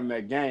buy him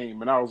that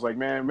game, and I was like,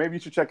 man, maybe you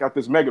should check out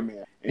this Mega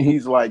Man. And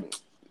he's like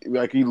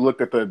he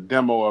looked at the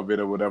demo of it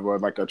or whatever,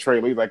 like a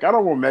trailer. He's like, I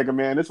don't want Mega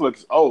Man. This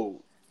looks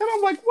old. And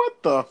I'm like,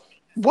 what?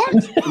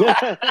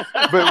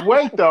 But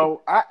wait,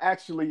 though,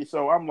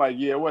 so I'm like,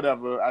 yeah,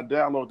 whatever. I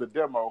download the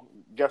demo.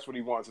 Guess what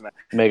he wants now?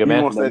 Mega Man.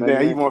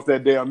 He wants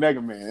that damn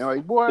Mega Man. And I'm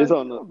like, boy, it's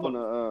on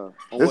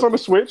the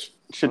Switch.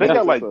 Shit, they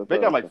got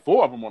like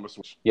 4 of them on the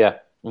Switch. Yeah.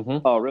 Mm-hmm.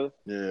 Oh, really?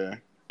 Yeah.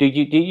 Did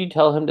you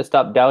tell him to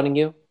stop doubting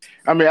you?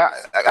 I mean,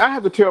 I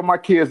have to tell my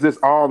kids this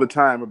all the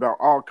time about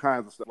all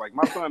kinds of stuff. Like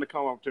my son to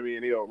come up to me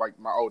and he'll like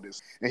my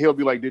oldest, and he'll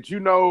be like, "Did you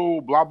know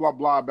blah blah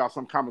blah about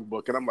some comic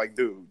book?" And I'm like,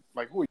 "Dude,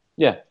 like who?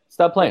 Yeah,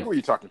 stop playing. Like, who are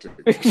you talking to?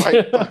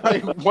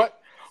 like what?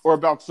 Or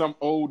about some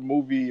old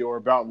movie, or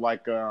about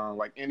like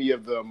any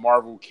of the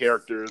Marvel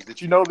characters?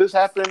 Did you know this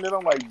happened?" And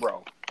I'm like,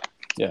 "Bro,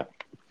 yeah."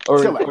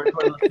 Or I'm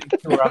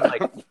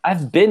like,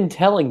 I've been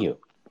telling you.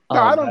 No,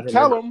 I don't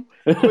tell them.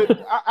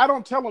 But I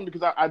don't tell them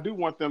because I do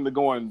want them to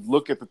go and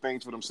look at the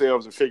things for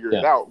themselves and figure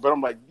it out. But I'm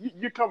like,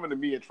 you're coming to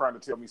me and trying to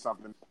tell me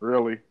something.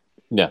 Really?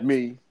 Yeah.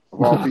 Me,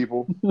 of all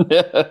people.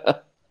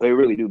 They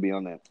really do be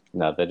on that.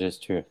 No, that is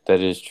true. That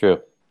is true.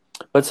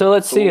 But so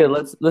let's see it.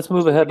 Let's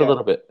move ahead a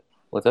little bit.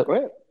 What's up? Go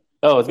ahead.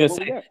 Oh, I was gonna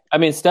say. I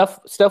mean,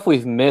 stuff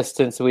we've missed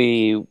since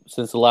the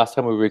last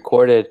time we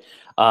recorded.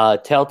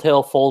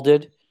 Telltale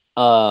folded.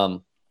 That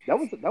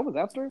was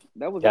after.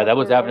 That was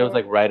after. It was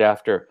like right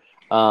after.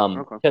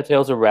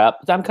 Telltale's a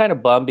wrap. I'm kind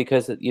of bummed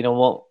because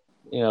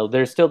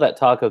there's still that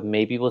talk of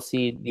maybe we'll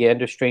see the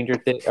end of Stranger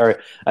Things,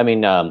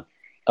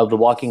 of The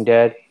Walking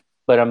Dead.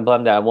 But I'm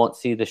bummed that I won't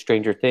see the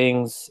Stranger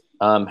Things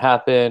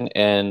happen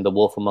and The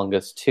Wolf Among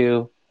Us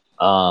 2.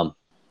 I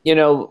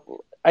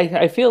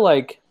feel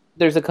like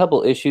there's a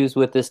couple issues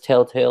with this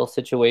Telltale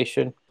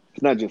situation.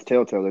 It's not just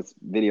Telltale; it's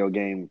video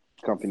game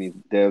companies,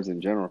 devs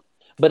in general.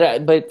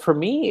 But for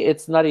me,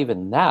 it's not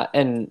even that,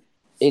 and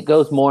it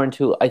goes more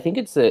into. I think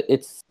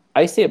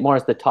I see it more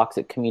as the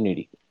toxic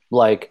community.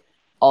 Like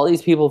all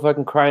these people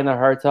fucking crying their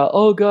hearts out.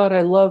 Oh God,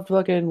 I loved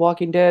fucking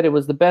Walking Dead. It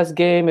was the best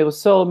game. It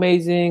was so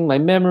amazing. My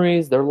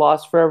memories, they're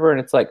lost forever. And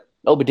it's like,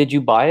 oh, but did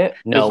you buy it?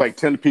 No. It's like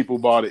 10 people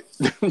bought it.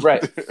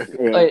 Right.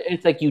 Yeah.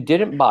 It's like you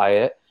didn't buy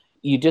it.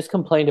 You just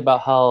complained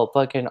about how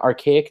fucking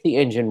archaic the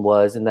engine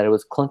was and that it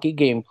was clunky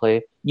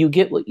gameplay. You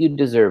get what you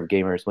deserve,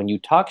 gamers. When you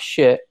talk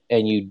shit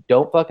and you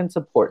don't fucking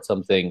support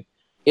something,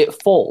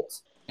 it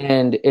folds.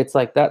 And it's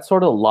like that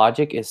sort of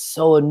logic is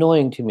so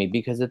annoying to me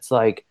because it's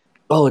like,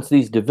 oh, it's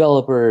these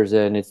developers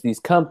and it's these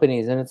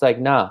companies. And it's like,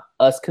 nah,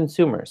 us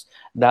consumers.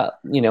 That,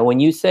 when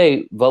you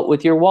say vote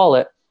with your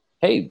wallet,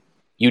 hey,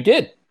 you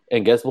did.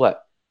 And guess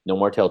what? No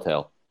more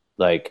Telltale.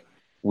 Like,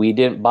 we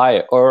didn't buy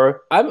it.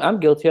 Or I'm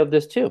guilty of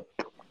this too.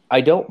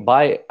 I don't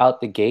buy it out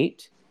the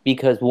gate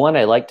because, one,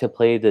 I like to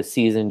play the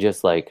season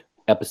just like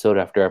episode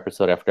after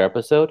episode after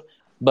episode.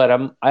 But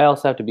I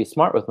also have to be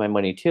smart with my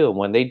money too. And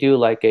when they do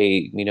like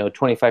a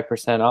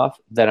 25% off,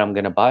 then I'm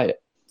gonna buy it.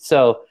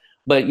 So,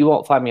 but you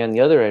won't find me on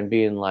the other end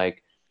being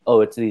like, oh,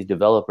 it's these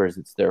developers,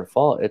 it's their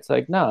fault. It's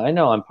like, no, I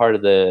know I'm part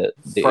of the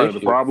of the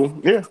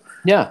problem.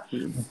 Yeah.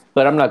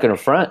 But I'm not gonna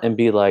front and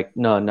be like,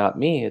 no, not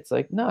me. It's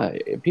like, no,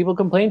 people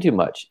complain too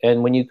much,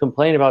 and when you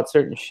complain about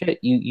certain shit,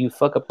 you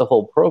fuck up the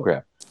whole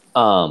program.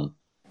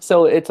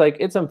 So it's like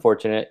it's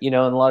unfortunate, and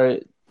a lot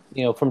of.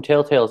 From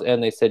Telltale's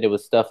end, they said it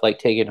was stuff like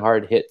taking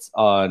hard hits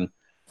on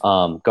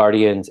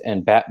Guardians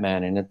and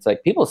Batman. And it's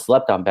like people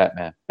slept on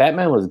Batman.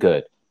 Batman was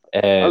good.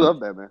 And I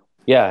love Batman.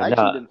 Yeah, I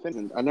actually no, didn't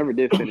finish. I never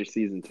did finish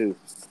season 2.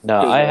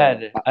 no, 'Cause, I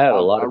had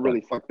a lot I of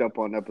really fun. fucked up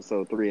on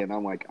episode 3, and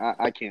I'm like,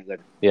 I can't let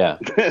Yeah,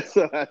 it.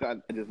 So I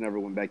just never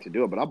went back to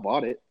do it. But I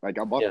bought it. Like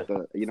I bought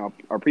yeah.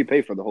 I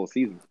prepaid for the whole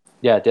season.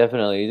 Yeah,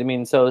 definitely. I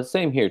mean, so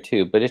same here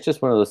too, but it's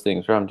just one of those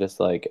things where I'm just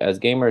like, as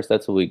gamers,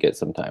 that's what we get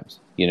sometimes.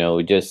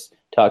 We just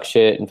talk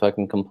shit and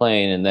fucking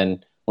complain, and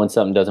then when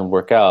something doesn't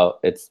work out,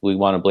 we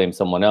want to blame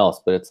someone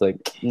else, but it's like,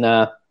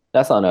 nah,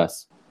 that's on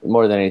us.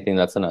 More than anything,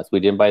 that's on us. We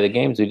didn't buy the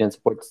games, we didn't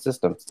support the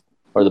systems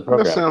or the That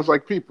program. sounds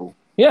like people.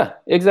 Yeah,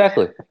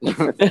 exactly.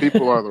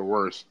 People are the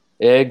worst.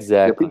 Yeah,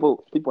 Exactly.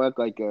 people act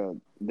like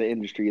the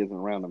industry isn't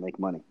around to make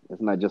money.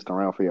 It's not just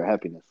around for your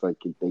happiness. Like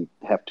they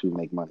have to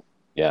make money.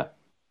 Yeah.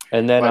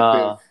 And then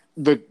Like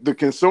the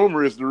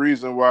consumer is the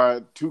reason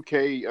why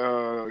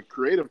 2K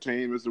creative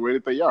team is the way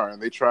that they are,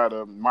 and they try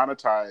to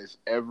monetize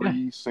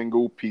every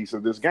single piece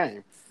of this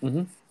game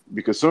Mhm.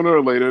 because sooner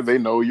or later they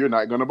know you're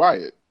not going to buy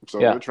it, so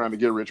Yeah. they're trying to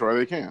get rich while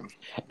they can.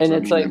 And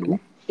It's it's like understandable.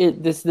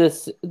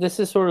 this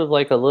is sort of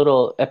like a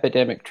little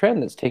epidemic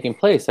trend that's taking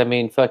place. I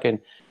mean, fucking,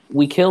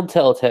 we killed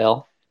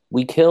Telltale,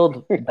 we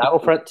killed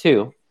Battlefront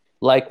 2,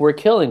 like we're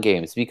killing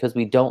games because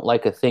we don't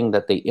like a thing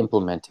that they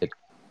implemented.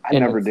 I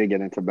And never it's- did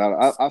get into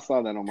battle. I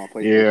saw that on my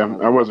PlayStation.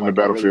 Yeah, I wasn't a like,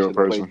 I really Battlefield should have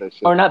person. played that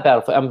shit. Or not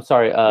Battlefield. I'm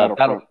sorry,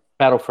 Battlefront.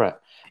 Battlefront.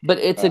 But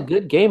it's a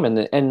good game,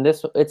 and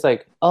this it's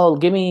like, oh,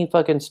 give me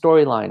fucking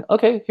storyline.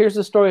 Okay, here's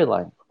the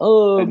storyline.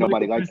 Oh, And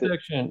nobody likes it?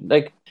 microtransaction.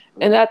 Like,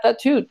 and that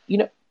too.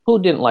 Who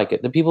didn't like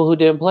it? The people who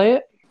didn't play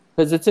it,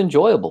 because it's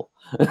enjoyable.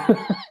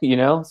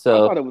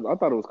 So I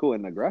thought it was cool,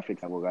 and the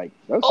graphics were like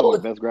those some of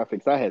the best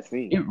graphics I had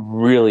seen. it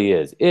really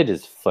is. It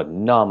is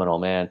phenomenal,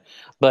 man.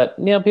 But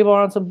people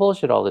are on some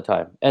bullshit all the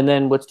time. And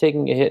then what's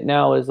taking a hit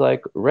now is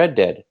like Red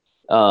Dead.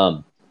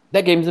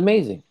 That game's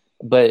amazing.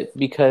 But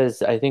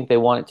because I think they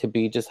want it to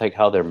be just like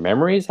how their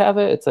memories have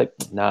it, it's like,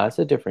 nah, it's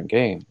a different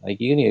game.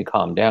 Like, you need to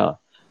calm down.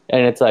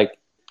 And it's like,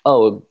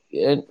 oh,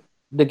 and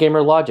the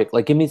gamer logic,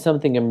 like, give me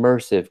something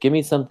immersive. Give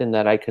me something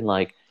that I can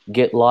like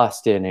get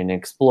lost in and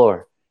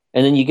explore.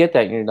 And then you get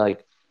that and you're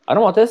like, I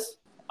don't want this.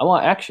 I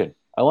want action.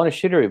 I want to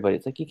shoot everybody.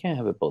 It's like, you can't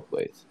have it both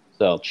ways.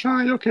 So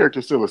Sean, your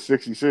character's still a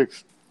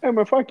 66. Hey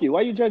man, fuck you.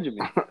 Why you judging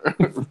me?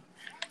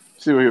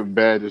 See what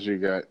badges you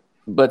got.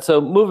 But so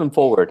moving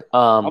forward,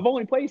 I've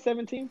only played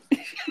 17.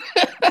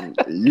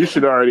 You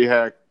should already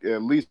have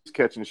at least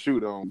catch and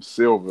shoot on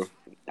silver.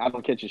 I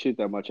don't catch and shoot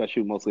that much. I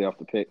shoot mostly off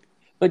the pick.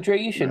 but Dre,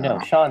 you should know,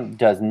 Sean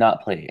does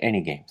not play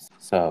any games.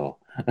 So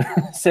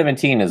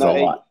 17 is a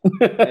lot.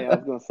 Hey, I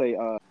was gonna say,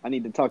 I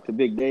need to talk to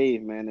Big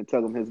Dave, man, and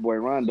tell him his boy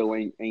Rondo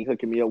ain't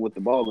hooking me up with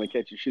the ball and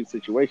catch and shoot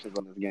situations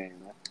on this game,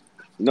 man.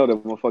 You know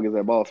that motherfuckers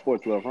at Ball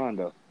Sports love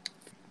Rondo.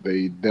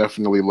 They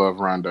definitely love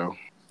Rondo.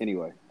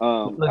 Anyway,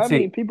 Let's I see.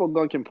 mean, people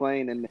gonna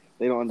complain and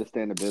they don't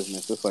understand the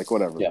business. It's like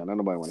whatever, Yeah. man.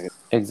 Nobody want to hear.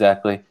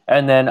 Exactly.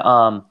 And then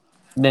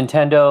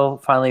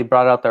Nintendo finally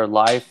brought out their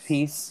live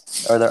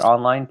piece or their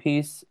online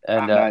piece.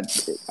 And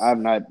I've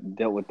not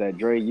dealt with that.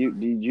 Dre,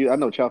 you? I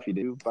know Chaffee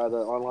did. You buy the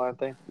online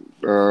thing?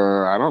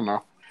 I don't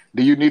know.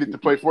 Do you need it to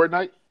play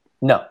Fortnite?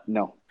 no.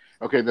 No.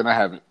 Okay, then I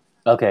haven't.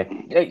 Okay.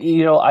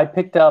 I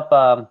picked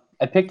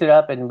it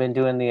up and been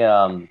doing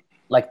the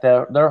like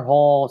their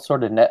whole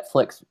sort of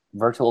Netflix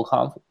virtual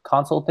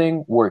console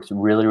thing works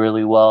really,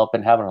 really well.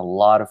 Been having a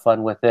lot of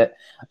fun with it.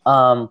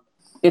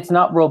 It's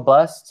not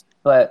robust,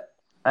 but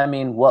I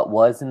mean, what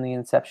was in the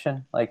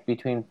inception, like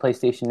between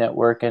PlayStation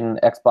Network and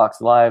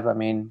Xbox Live, I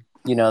mean,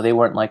 they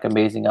weren't like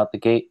amazing out the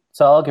gate.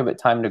 So I'll give it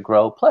time to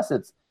grow. Plus I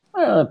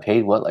don't know, I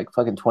paid what, like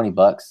fucking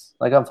 $20.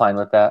 Like, I'm fine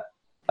with that.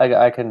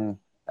 I can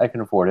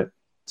afford it.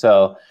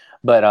 So,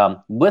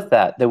 but with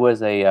that, there was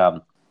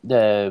the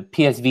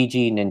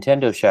PSVG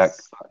Nintendo Shack.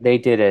 They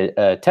did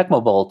a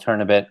Tecmo Bowl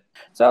tournament.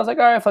 So I was like,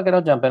 all right, fuck it,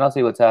 I'll jump in. I'll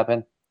see what's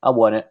happened. I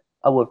won it.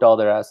 I whooped all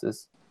their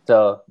asses.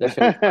 So that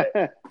shit was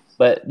fine.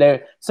 But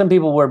some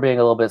people were being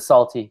a little bit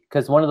salty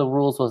because one of the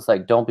rules was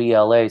like, don't be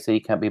LA, so you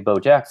can't be Bo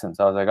Jackson.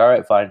 So I was like, all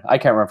right, fine. I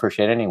can't run for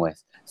shit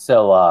anyways.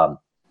 So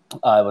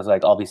I was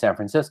like, I'll be San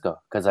Francisco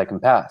because I can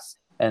pass.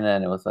 And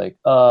then it was like,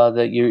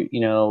 that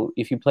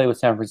if you play with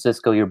San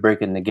Francisco, you're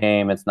breaking the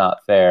game. It's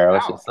not fair. I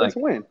was just like,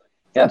 Since when?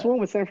 Yeah. Since when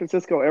was San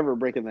Francisco ever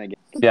breaking that game?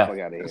 Get Yeah. the fuck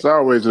out of here. It's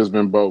always just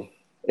been Bo.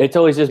 it's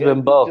always just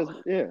been Bo.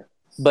 Yeah.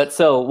 But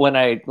so when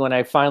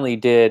I finally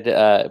did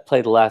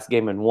play the last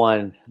game and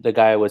won, the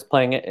guy was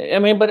playing it. I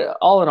mean, but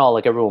all in all,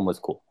 like, everyone was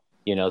cool,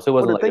 so it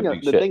wasn't like a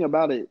big the shit. thing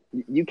about it,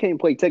 you can't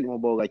play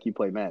Tecmo Bowl like you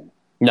play Madden.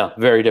 No,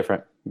 very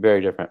different, very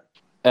different.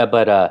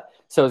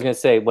 So I was gonna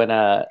say when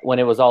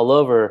it was all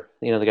over,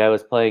 the guy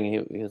was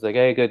playing. He was like,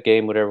 "Hey, good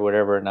game,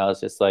 whatever," and I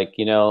was just like,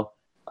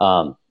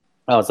 I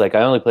was like,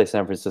 I only play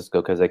San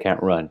Francisco because I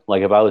can't run.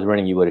 Like, if I was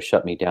running, you would have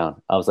shut me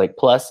down. I was like,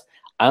 plus,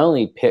 I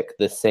only pick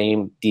the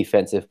same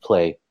defensive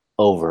play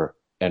over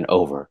and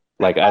over.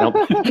 Like, I don't.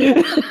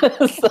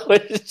 So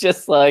it's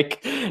just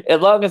like, as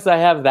long as I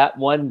have that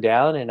one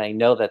down and I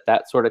know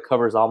that sort of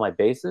covers all my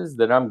bases,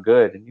 then I'm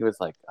good. And he was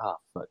like, oh,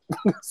 fuck.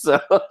 So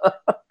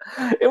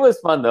it was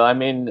fun, though. I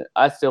mean,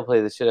 I still play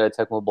the shit out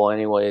of Tecmo Bowl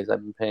anyways.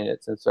 I've been playing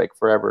it since like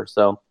forever.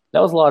 So that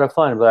was a lot of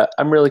fun. But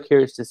I'm really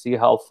curious to see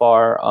how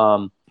far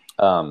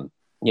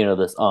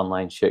this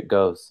online shit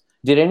goes.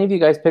 Did any of you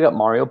guys pick up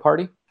Mario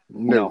Party?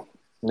 No.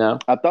 No?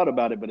 I thought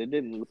about it, but it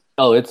didn't.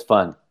 Oh, it's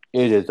fun.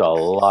 It is a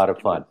lot of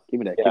fun. Give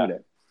me that. Yeah. Give me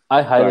that.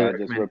 I highly Sorry, I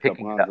just recommend ripped up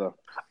picking it up. Lonzo.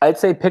 I'd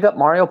say pick up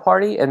Mario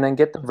Party and then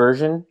get the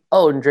version.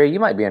 Oh, and Dre, you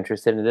might be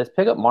interested in this.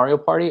 Pick up Mario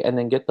Party and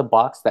then get the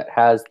box that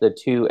has the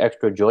 2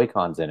 extra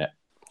Joy-Cons in it.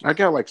 I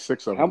got like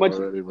 6 of them How much?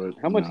 already. But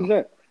How much is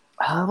that?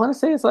 I want to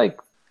say it's like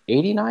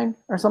 $89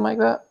 or something like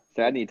that.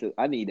 So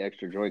I need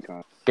extra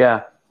Joy-Con.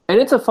 Yeah, and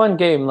it's a fun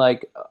game.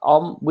 Like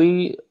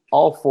we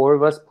all 4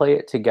 of us play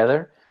it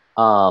together,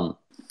 and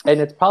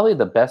it's probably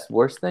the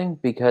worst thing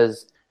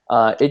because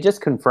it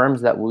just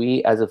confirms that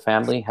we as a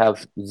family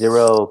have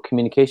 0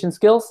 communication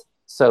skills.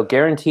 So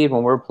guaranteed,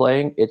 when we're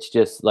playing, it's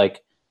just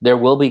like there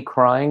will be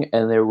crying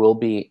and there will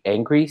be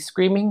angry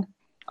screaming.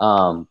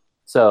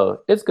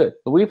 So it's good.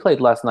 We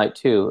played last night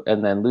too,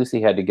 and then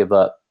Lucy had to give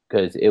up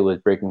because it was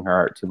breaking her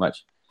heart too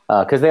much.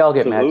 Because they all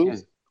get mad too.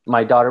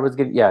 My daughter was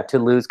to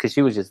lose because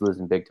she was just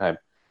losing big time.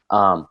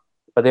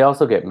 But they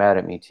also get mad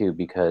at me too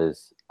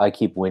because I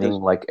keep winning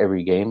like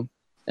every game,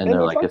 and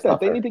they're like, "It's not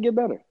they fair." need to get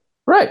better.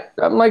 Right?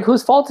 I'm like,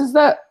 whose fault is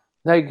that?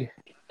 Like,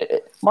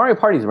 Mario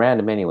Party's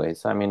random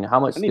anyways. I mean, how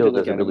much skill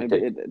does it really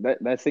take?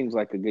 That seems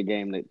like a good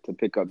game to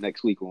pick up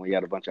next week when we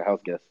got a bunch of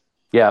house guests.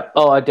 Yeah.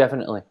 Oh,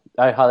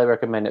 I highly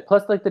recommend it.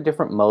 Plus, like the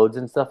different modes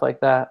and stuff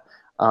like that.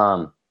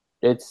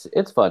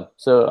 It's fun.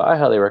 So I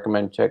highly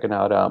recommend checking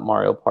out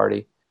Mario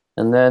Party.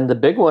 And then the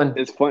big one.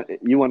 It's fun.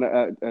 You want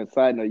to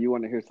side note? You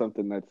want to hear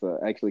something that's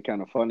actually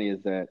kind of funny?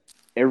 Is that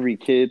every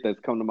kid that's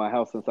come to my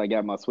house since I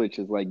got my Switch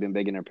has like been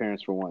begging their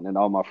parents for one, and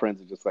all my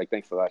friends are just like,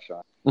 "Thanks a lot,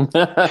 Sean."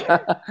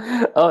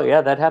 Oh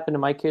yeah, that happened to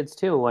my kids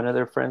too. One of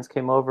their friends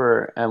came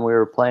over and we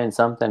were playing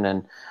something,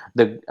 and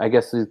I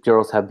guess these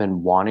girls have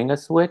been wanting a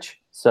Switch.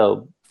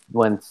 So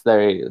once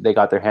they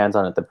got their hands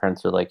on it, the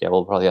parents are like, "Yeah,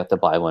 we'll probably have to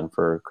buy one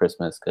for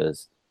Christmas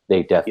because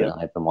they definitely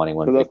have been wanting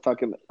one." Because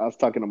I was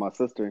talking to my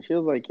sister, and she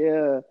was like,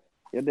 "Yeah,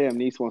 your damn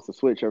niece wants to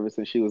Switch ever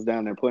since she was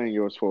down there playing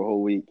yours for a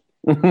whole week."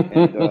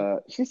 And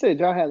she said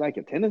y'all had like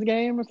a tennis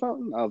game or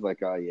something. I was like,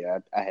 "Oh yeah,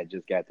 I had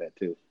just got that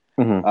too."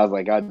 Mm-hmm. I was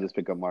like, "I'll just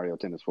pick up Mario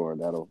Tennis for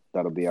her.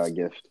 That'll be our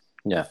gift."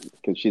 Yeah,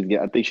 because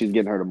I think she's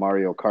getting her the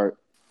Mario Kart.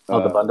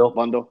 The bundle.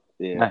 Bundle,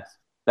 yeah, nice.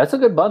 That's a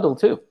good bundle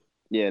too.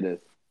 Yeah, it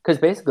is. Because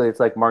basically, it's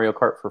like Mario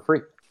Kart for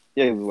free.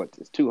 Yeah,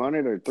 it's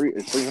 200 or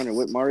 300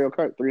 with Mario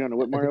Kart, 300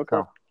 with Mario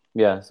Kart.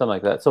 Yeah, something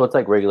like that. So it's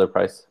like regular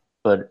price,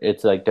 but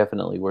it's like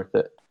definitely worth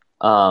it.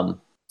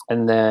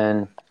 And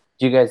then,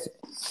 do you guys,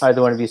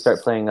 either one of you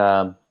start playing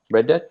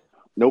Red Dead?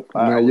 Nope.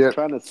 I was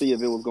trying to see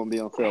if it was going to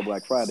be on sale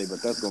Black Friday,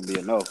 but that's going to be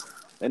a no.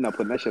 They're not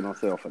putting that shit on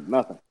sale for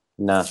nothing.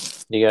 No,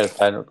 you got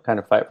to kind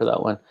of fight for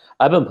that one.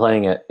 I've been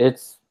playing it.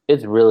 It's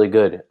really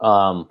good.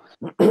 Some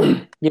of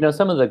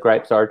the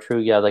gripes are true.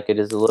 Yeah, like it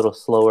is a little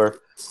slower.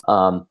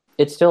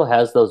 It still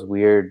has those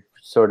weird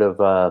sort of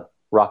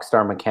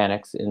Rockstar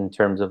mechanics in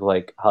terms of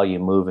like how you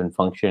move and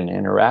function and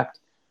interact.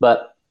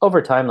 But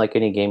over time, like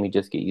any game, you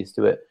just get used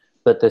to it.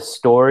 But the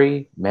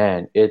story,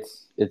 man,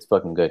 it's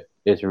fucking good.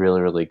 It's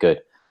really, really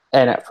good.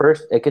 And at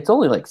first, like it's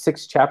only like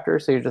 6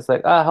 chapters, so you're just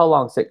like, how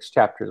long 6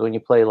 chapters? When you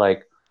play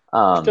like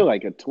it's still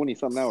like a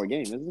 20-something hour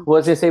game, isn't it? Well, I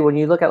was gonna say, when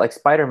you look at like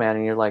Spider-Man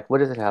and you're like, what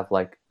does it have?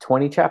 Like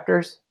 20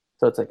 chapters?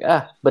 So it's like,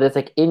 but it's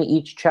like in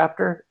each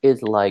chapter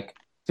is like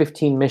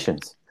 15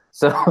 missions.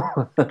 So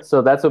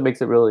so that's what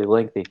makes it really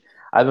lengthy.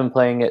 I've been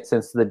playing it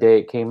since the day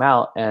it came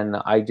out, and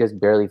I just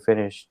barely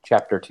finished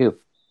chapter 2.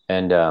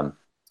 And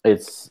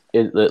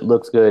it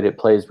looks good. It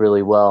plays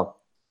really well.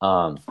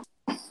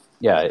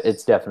 Yeah,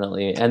 it's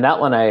definitely. And that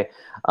one I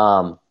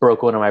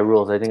broke one of my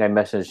rules. I think I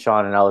messaged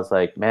Sean, and I was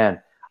like, man,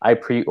 I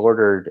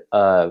pre-ordered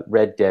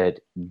Red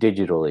Dead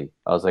digitally.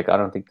 I was like, I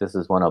don't think this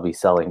is one I'll be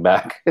selling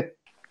back.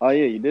 Oh,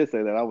 yeah, you did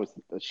say that. I was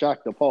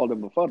shocked, appalled,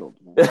 and befuddled.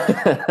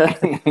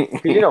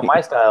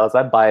 My style is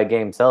I buy a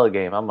game, sell a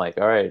game. I'm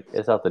like, all right,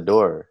 it's out the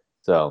door.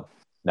 So,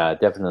 no,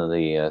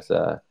 definitely is.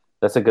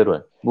 That's a good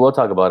one. We'll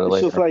talk about it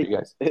later. Just like,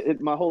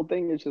 my whole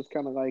thing is just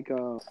kind of like,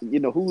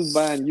 who's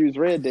buying used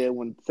Red Dead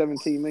when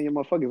 17 million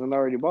motherfuckers have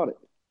already bought it?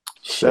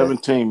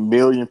 17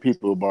 million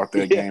people bought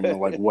that game in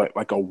like what?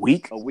 Like a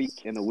week? A week.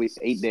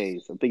 8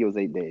 days. I think it was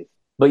 8 days.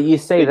 But you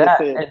say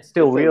that, and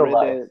still real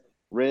life.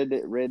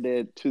 Red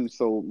Dead 2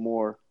 sold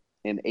more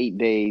in 8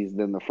 days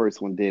than the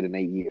first one did in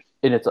 8 years.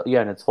 In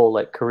its whole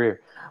like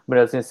career. But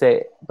I was gonna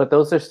say, but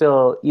those are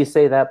still, you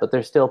say that, but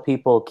there's still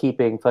people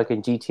keeping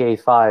fucking GTA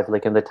 5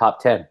 like in the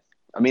top 10.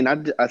 I mean,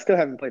 I still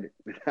haven't played it.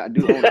 I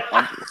do own it.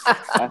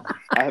 I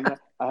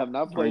have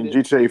not played it.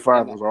 GTA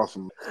 5 was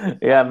awesome.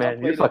 Yeah,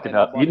 man, you're fucking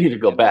up. You need to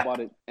go back.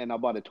 I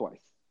bought it twice.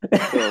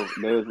 So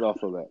there's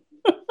also that.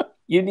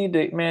 You need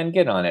to, man,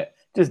 get on it.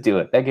 Just do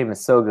it. That game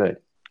is so good.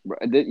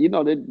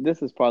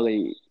 This is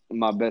probably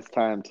my best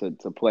time to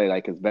play,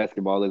 like, because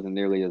basketball isn't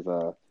nearly as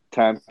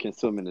time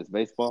consuming as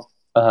baseball.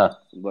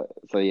 But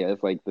so yeah,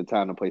 it's like the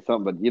time to play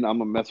something. But I'm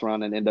gonna mess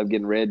around and end up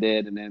getting Red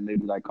Dead, and then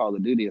maybe like Call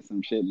of Duty or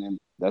some shit, and then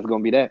that's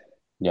gonna be that.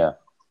 Yeah,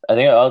 I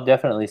think I'll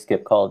definitely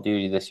skip Call of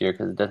Duty this year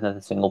because it doesn't have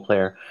a single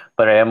player.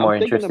 But I am more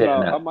interested in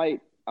that.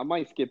 I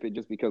might skip it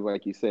just because,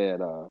 like you said,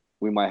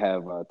 we might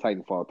have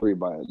Titanfall 3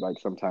 by like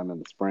sometime in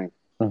the spring.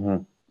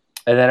 And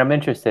then I'm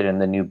interested in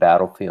the new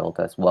Battlefield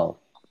as well.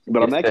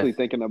 But I'm actually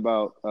thinking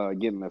about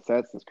getting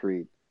Assassin's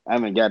Creed. I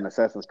haven't gotten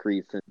Assassin's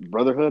Creed since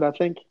Brotherhood, I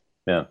think.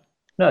 Yeah.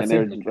 No, And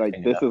they're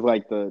like, this is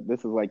like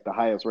the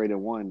highest rated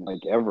one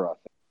like ever, I think.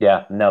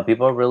 Yeah, no,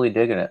 people are really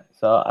digging it.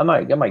 So I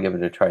might give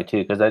it a try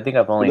too, because I think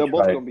I've only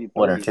tried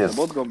one or two. They're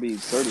both gonna be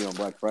 30 on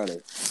Black Friday.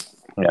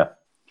 Yeah.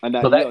 And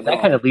so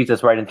that kind of leads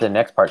us right into the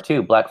next part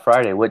too. Black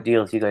Friday. What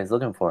deals are you guys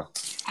looking for?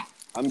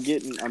 I'm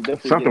definitely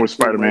something getting with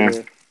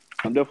Spider-Man.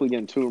 I'm definitely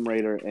getting Tomb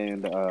Raider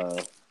and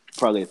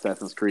probably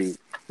Assassin's Creed.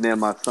 And then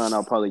my son,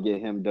 I'll probably get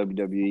him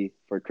WWE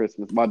for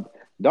Christmas. My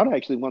daughter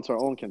actually wants her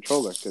own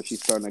controller because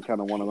she's starting to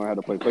kind of want to learn how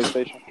to play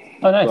PlayStation.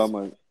 Oh, nice.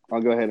 So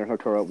I'll go ahead and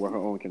hook her up with her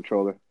own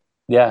controller.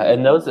 Yeah,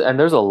 and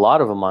there's a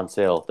lot of them on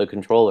sale. The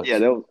controllers. Yeah,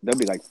 they'll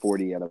be like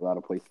 40 at a lot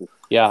of places.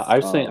 Yeah,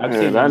 I've seen.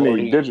 I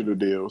need digital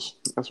deals.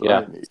 That's what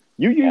I need.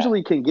 You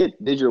usually can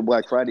get digital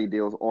Black Friday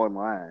deals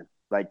online,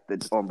 like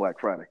on Black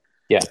Friday.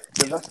 Yeah,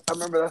 I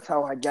remember that's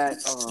how I got.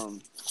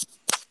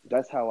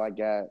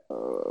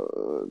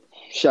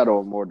 Shadow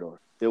of Mordor.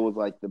 It was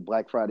like the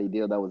Black Friday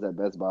deal that was at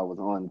Best Buy was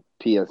on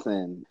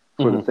PSN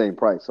for the same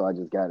price, so I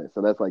just got it.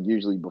 So that's like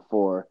usually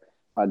before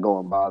I go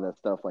and buy that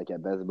stuff like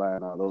at Best Buy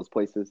and all those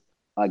places.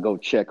 I go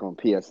check on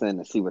PSN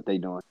to see what they're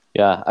doing.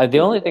 Yeah, the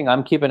only thing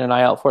I'm keeping an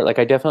eye out for, like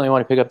I definitely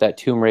want to pick up that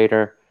Tomb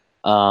Raider.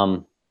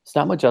 It's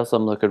not much else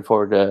I'm looking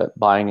forward to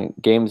buying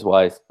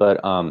games-wise,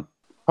 but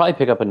probably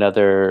pick up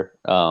another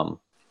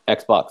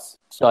Xbox.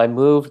 So I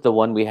moved the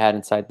one we had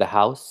inside the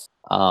house.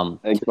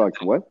 Xbox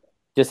what?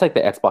 Just like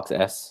the Xbox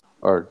S.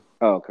 Oh,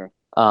 okay.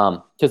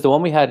 Because the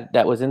one we had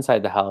that was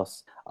inside the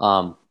house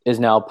is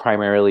now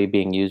primarily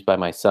being used by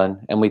my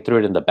son, and we threw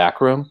it in the back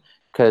room.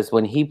 Because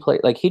when he play,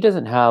 like he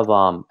doesn't have,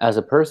 as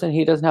a person,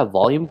 he doesn't have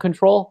volume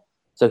control,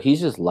 so he's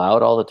just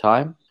loud all the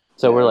time.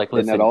 So we're like,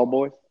 listen, isn't that all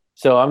boys?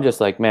 So I'm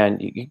just like, man,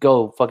 you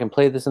go fucking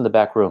play this in the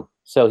back room.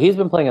 So he's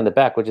been playing in the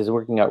back, which is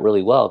working out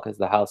really well because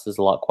the house is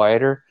a lot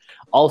quieter.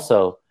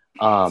 Also,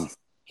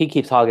 he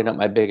keeps hogging up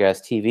my big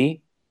ass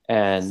TV,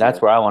 and that's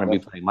where I want to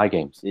be playing my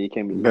games. Yeah,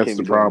 that's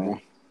the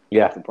problem.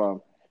 Yeah, that's the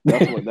problem.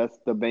 That's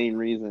the main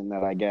reason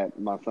that I got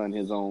my son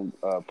his own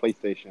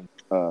PlayStation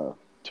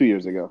 2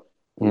 years ago.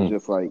 It's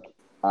just like,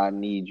 I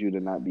need you to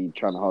not be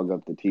trying to hog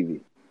up the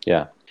TV.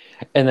 Yeah.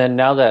 And then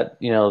now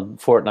that,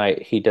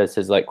 Fortnite, he does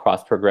his like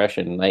cross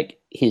progression, like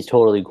he's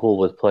totally cool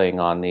with playing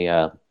on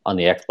the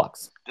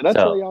Xbox. Did I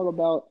tell y'all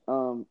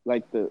about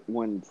like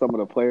when some of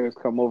the players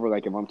come over,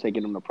 like if I'm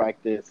taking them to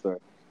practice or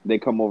they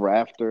come over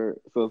after,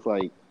 so it's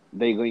like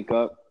they link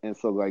up, and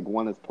so like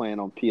one is playing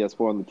on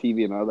PS4 on the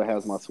TV and the other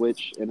has my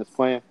Switch and it's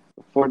playing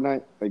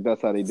Fortnite. Like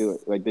that's how they do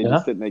it. Like they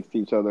just sit next to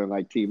each other and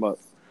like team up.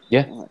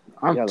 Yeah.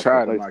 I'm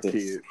tired of my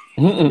kids.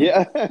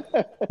 Yeah.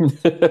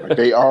 Like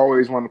they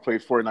always want to play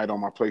Fortnite on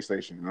my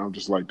PlayStation. And I'm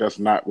just like, that's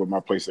not what my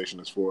PlayStation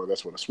is for.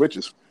 That's what a Switch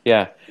is for.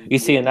 Yeah. You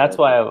see, and that's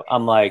why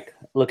I'm like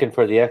looking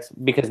for the X,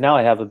 because now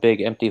I have a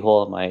big empty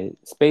hole in my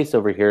space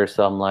over here.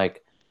 So I'm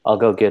like, I'll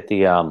go get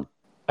the, I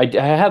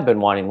have been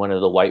wanting one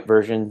of the white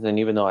versions. And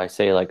even though I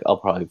say like, I'll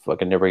probably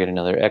fucking never get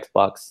another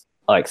Xbox,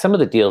 like some of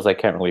the deals I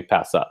can't really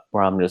pass up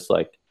where I'm just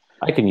like,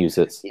 I can use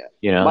this.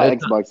 Yeah. My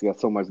Xbox got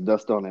so much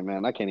dust on it,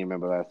 man. I can't even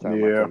remember last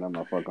time I turned that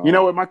motherfucker on. You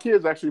know what? My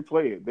kids actually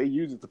play it. They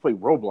use it to play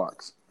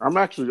Roblox. I'm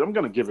gonna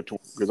give it to them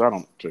because I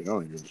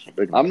don't use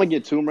it. I'm gonna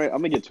get Tomb Raider. I'm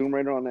gonna get Tomb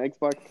Raider on the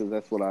Xbox because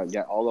that's what I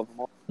got all of them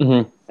on.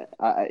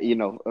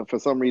 Mm-hmm. For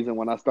some reason,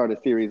 when I start a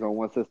series on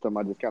one system,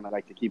 I just kind of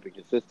like to keep it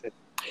consistent.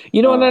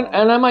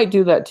 And I might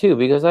do that too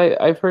because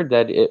I've heard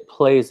that it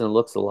plays and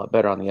looks a lot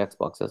better on the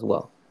Xbox as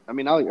well. I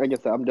mean, like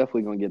I said, I'm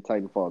definitely gonna get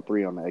Titanfall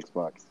 3 on the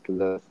Xbox because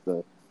that's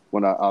the.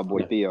 When our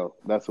boy Theo,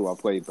 that's who I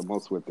played the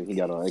most with, and he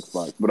got on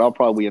Xbox. But I'll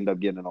probably end up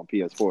getting it on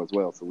PS4 as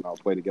well, so we all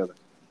play together.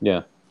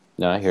 Yeah,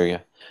 no, I hear you.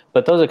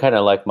 But those are kind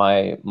of like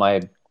my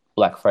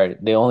Black Friday.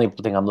 The only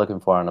thing I'm looking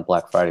for on a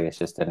Black Friday is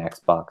just an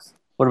Xbox.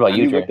 What about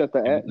you, Jay? Looked at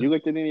the ad? You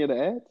looked at any of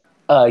the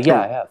ads?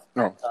 Yeah, I have.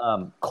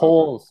 Oh.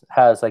 Kohl's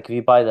has like if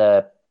you buy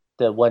the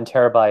 1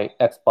 terabyte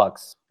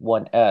Xbox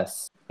One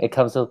S, it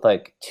comes with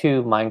like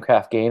 2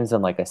 Minecraft games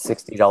and like a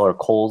 $60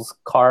 Kohl's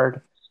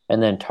card.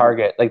 And then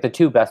Target, like the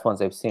 2 best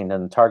ones I've seen,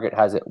 and Target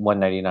has it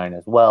 $199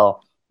 as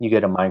well. You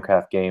get a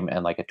Minecraft game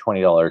and like a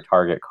 $20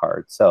 Target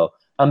card. So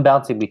I'm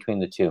bouncing between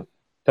the 2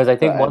 because I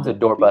think one's a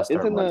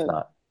doorbuster and one's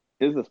not.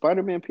 Is the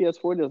Spider-Man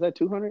PS4? Is that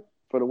 $200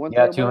 for the one?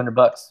 Yeah,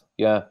 $200.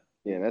 Yeah.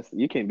 Yeah,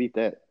 you can't beat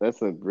that.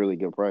 That's a really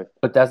good price.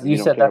 But you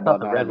said that's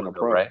not the regular,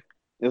 right?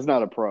 It's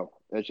not a Pro.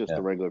 It's just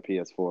the regular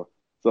PS4.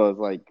 So it's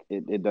like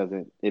it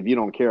doesn't. If you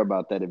don't care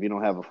about that, if you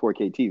don't have a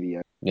 4K TV,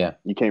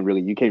 you can't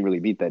really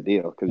beat that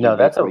deal. No,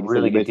 that's a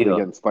really good deal. You're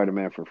getting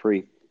Spider-Man for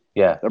free.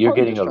 Yeah, you're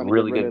getting a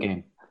really good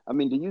game. I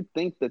mean, do you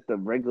think that the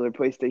regular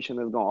PlayStation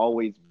is going to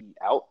always be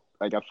out?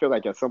 Like, I feel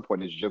like at some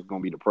point it's just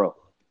going to be the Pro.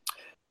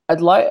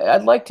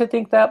 I'd like to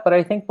think that, but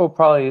I think we'll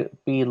probably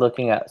be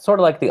looking at sort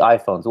of like the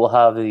iPhones. We'll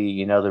have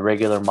the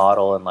regular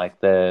model and like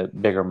the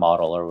bigger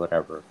model or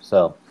whatever.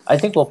 So I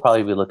think we'll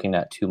probably be looking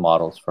at two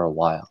models for a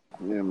while.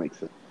 Yeah, it makes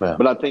sense. Yeah.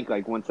 But I think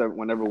like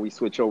whenever we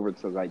switch over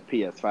to like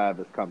PS5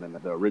 is coming,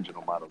 the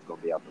original model is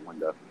gonna be out the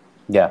window.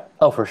 Yeah.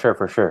 Oh, for sure,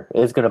 for sure.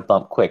 It's gonna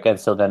bump quick, and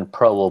so then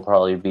Pro will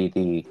probably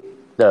be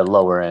the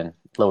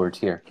lower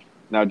tier.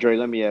 Now, Dre,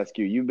 let me ask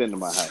you. You've been to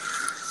my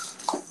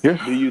house.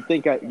 Yeah. Do you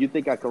think I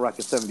could rock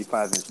a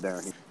 75-inch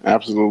down here?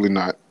 Absolutely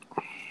not.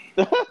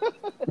 Not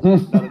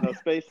enough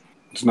space.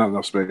 It's not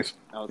enough space,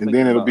 I was and thinking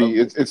then it'll about be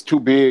upgrade. it's too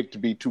big to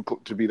be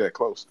to be that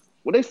close.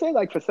 Well, they say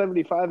like for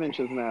 75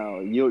 inches now,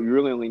 you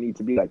really only need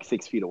to be like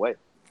 6 feet away.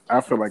 I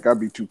feel like I'd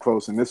be too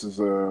close, and this is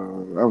I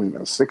don't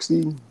know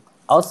 60.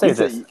 I'll say You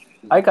said- this. you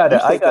I said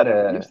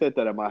gotta.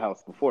 that at my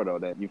house before though,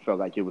 that you felt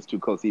like it was too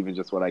close, even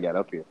just what I got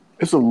up here.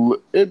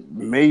 It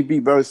may be,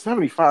 but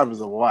 75 is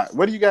a lot.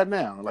 What do you got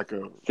now? Like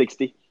a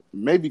 60.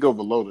 maybe go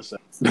below the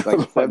 7.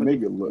 Like a 70?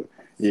 maybe a look.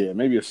 Yeah,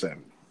 maybe a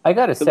 7. I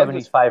got a I'm just-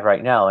 75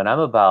 right now, and I'm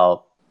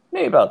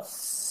maybe about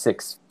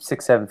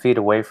 7 feet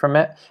away from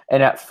it.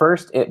 And at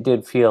first, it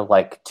did feel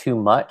like too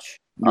much.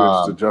 You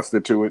just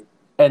adjusted to it.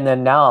 And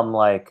then now I'm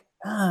like,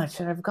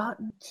 should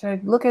I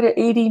look at it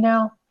 80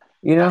 now?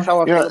 You know? That's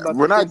how I feel Yeah, about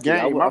we're the not 60.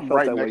 I game. I'm felt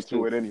right that way next too.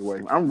 to it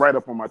anyway. I'm right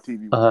up on my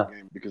TV with the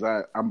game because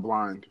I'm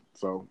blind,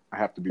 so I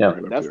have to be right up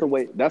That's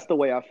there. That's the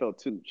way I felt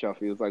too,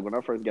 Chuffy. It was like when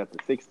I first got to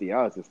 60,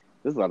 I was just,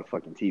 this is a lot of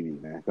fucking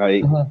TV, man.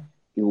 Like,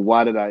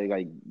 why did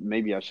I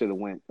maybe I should have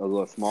went a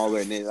little smaller,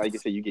 and then like you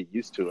said, you get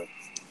used to it.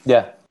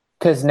 Yeah.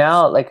 Because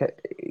now, like,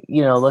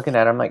 looking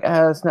at it, I'm like,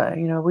 it's not,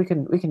 we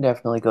can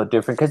definitely go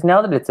different. Because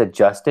now that it's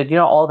adjusted,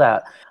 all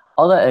that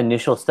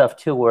initial stuff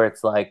too, where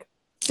it's like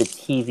the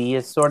TV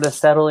is sort of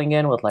settling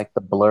in with like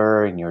the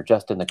blur and you're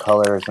adjusting the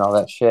colors and all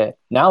that shit.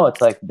 Now it's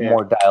like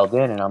more dialed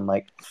in, and I'm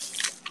like,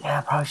 yeah,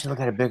 I probably should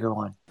look at a bigger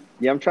one.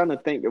 Yeah, I'm trying to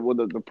think. Well,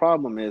 the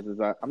problem is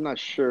I'm not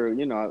sure.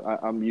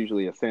 I'm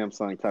usually a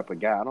Samsung type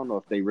of guy. I don't know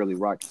if they really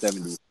rock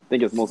 70. I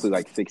think it's mostly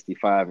like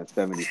 65 and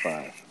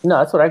 75. No,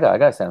 that's what I got. I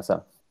got a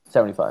Samsung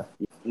 75.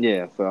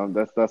 Yeah, so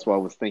that's what I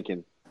was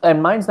thinking.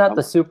 And mine's not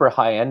the super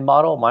high end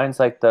model. Mine's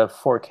like the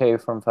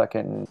 4K from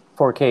fucking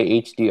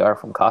 4K HDR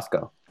from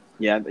Costco.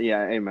 Yeah.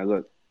 Hey man,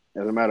 look.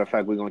 As a matter of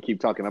fact, we're gonna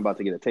keep talking. I'm about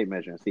to get a tape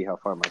measure and see how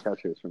far my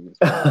couch is from this.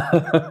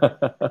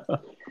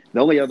 The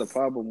only other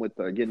problem with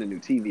getting a new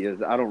TV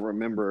is I don't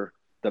remember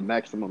the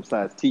maximum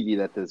size TV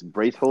that this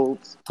brace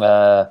holds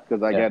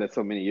because I got it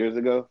so many years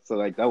ago. So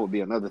like that would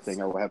be another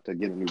thing. I would have to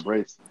get a new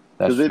brace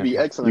because it'd be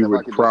excellent. You if would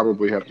I could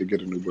probably have to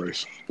get a new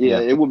brace. Yeah,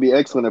 it would be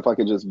excellent if I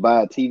could just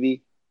buy a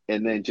TV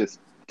and then just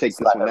take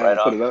this one down and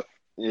put it up.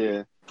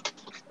 Yeah.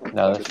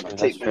 No,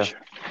 that's true.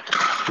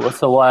 Well,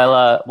 so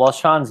while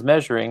Sean's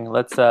measuring,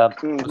 let's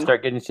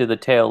start getting to the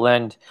tail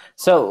end.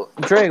 So,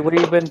 Dre, what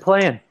have you been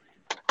playing?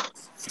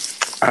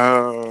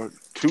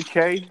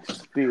 2K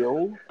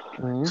still.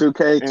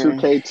 2K, and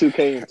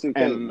 2K.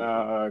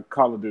 And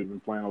Call of Duty.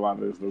 Been playing a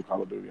lot of this new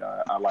Call of Duty.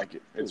 I like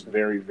it. It's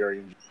very,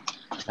 very.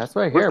 That's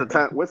what I hear.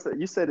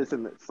 You said it's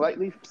in the slight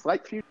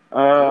future?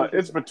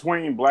 It's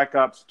between Black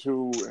Ops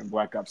 2 and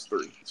Black Ops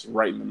 3. It's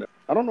right in the middle.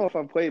 I don't know if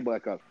I've played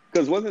Black Ops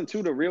because wasn't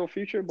 2 the real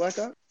future Black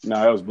Ops?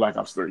 No, it was Black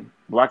Ops 3.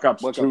 Black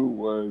Ops 2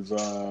 was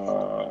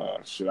I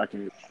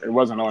can't. It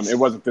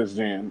wasn't this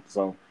gen,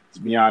 so it's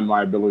beyond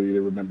my ability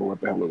to remember what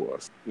the hell it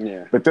was.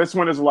 Yeah. But this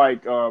one is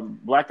like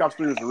Black Ops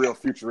 3 is a real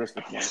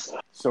futuristic one.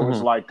 So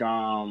it's like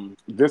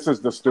this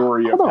is the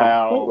story of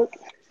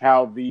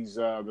how these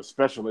the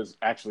specialists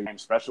actually became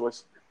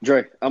specialists.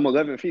 Dre, I'm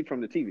 11 feet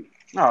from the TV.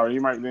 Oh, you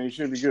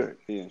should be good.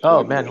 Yeah,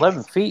 oh man,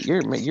 11 feet,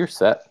 you're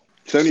set.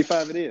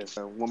 75 it is.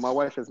 So when my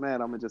wife is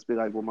mad, I'm gonna just be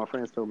like, well, my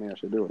friends told me I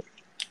should do it.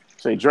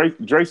 Say Dre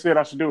said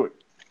I should do it.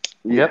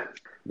 Yep.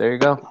 There you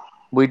go.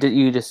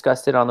 You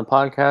discussed it on the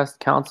podcast.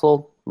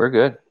 Counseled. We're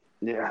good.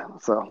 Yeah.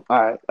 So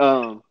all right.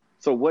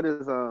 So what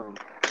is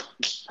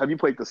have you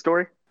played the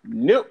story?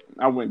 Nope.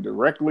 I went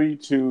directly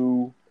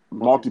to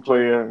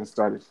multiplayer and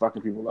started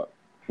fucking people up.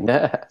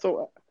 Yeah.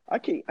 So I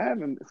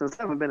haven't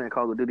been in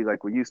Call of Duty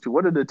like we used to.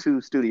 What are the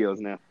 2 studios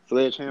now?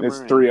 Sledgehammer.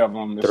 There's 3 of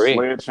them. There's Three.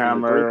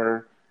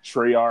 Sledgehammer,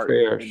 Treyarch,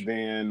 Treyarch. and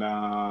then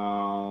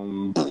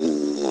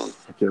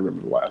I can't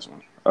remember the last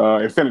one.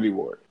 Infinity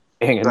Ward.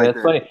 Dang, and Like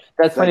that's funny.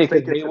 That's funny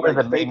because they were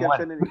the fake main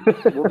one.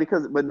 Infinity.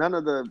 Well, but none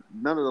of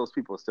those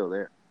people are still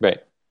there. Right.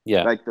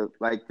 Yeah. Like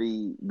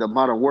the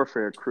Modern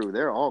Warfare crew,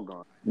 they're all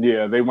gone.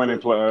 Yeah, they went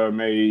and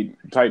made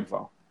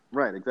Titanfall.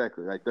 Right,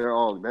 exactly. Like they're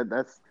all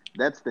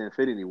that's the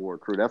Infinity War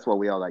crew. That's why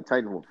we all like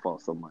Titanfall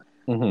so much.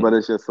 Mm-hmm. But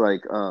it's just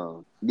like, I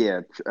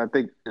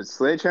think is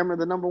Sledgehammer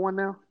the number 1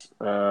 now?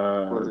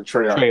 Or is it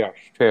Treyarch.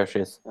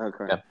 Treyarch is.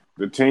 Okay. Yeah.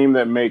 The team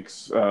that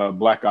makes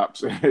Black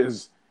Ops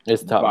is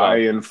It's top by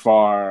dog. and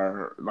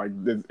far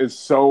it's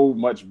so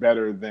much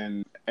better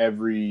than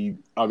every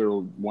other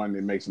one.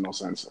 It makes no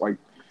sense. Like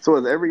So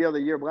is every other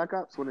year Black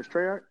Ops when it's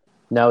Treyarch?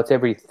 No, it's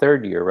every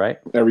third year, right?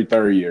 every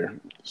third year.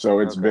 So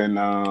it's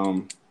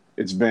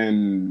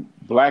been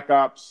Black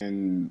Ops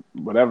and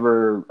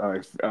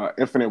whatever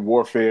Infinite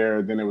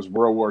Warfare. Then it was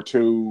World War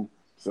II.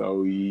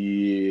 So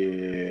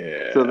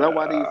yeah. So is that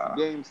why these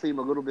games seem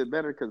a little bit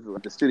better? Because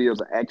the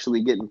studios are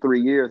actually getting 3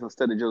 years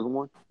instead of just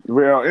one?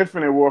 Well,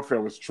 Infinite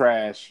Warfare was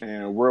trash,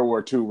 and World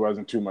War II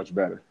wasn't too much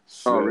better. Oh,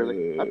 So,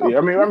 really? I yeah, thought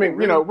I mean,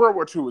 really, World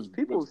War II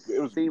people was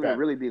seem to better.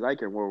 really be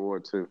liking World War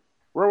II.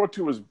 World War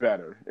II was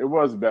better. It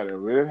was better,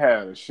 but it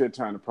had a shit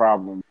ton of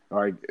problems.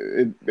 Like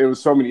it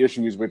was so many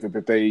issues with it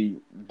that they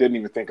didn't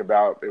even think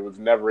about. It was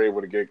never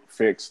able to get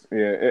fixed. Yeah,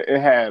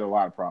 it had a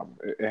lot of problems.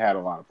 It had a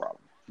lot of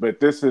problems. But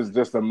this is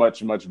just a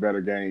much better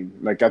game.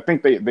 Like I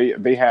think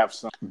they have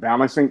some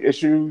balancing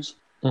issues,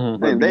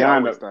 Mm-hmm. but And they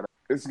beyond always that, start.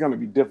 it's going to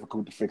be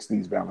difficult to fix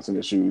these balancing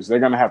issues. They're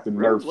going to have to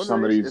Really? nerf What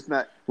some are of the these. It's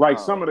not. Like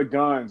some of the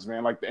guns,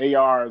 man. Like the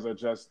ARs are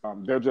just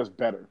they're just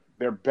better.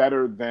 They're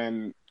better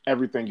than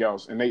everything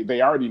else, and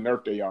they already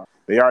nerfed AR.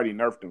 They already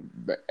nerfed them.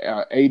 The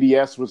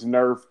ADS was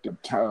nerfed.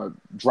 The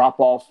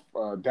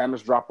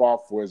damage drop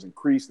off was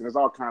increased, and there's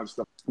all kinds of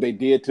stuff they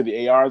did to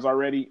the ARs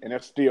already, and they're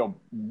still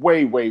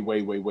way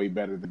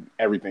better than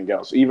everything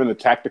else. Even the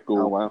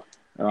tactical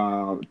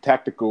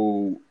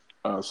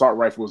assault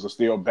rifles are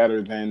still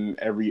better than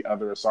every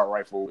other assault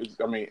rifle.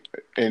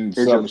 And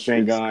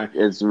submachine gun.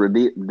 It's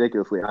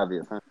ridiculously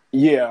obvious, huh?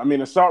 Yeah, I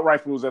mean, assault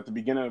rifles at the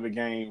beginning of the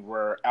game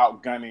were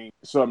outgunning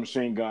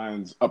submachine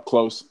guns up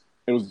close.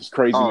 It was just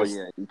craziness. Oh,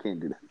 yeah, you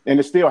can't do that. And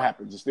it still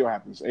happens.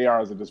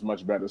 ARs are just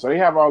much better. So they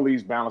have all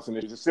these balancing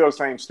issues. It's still the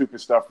same stupid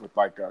stuff with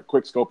like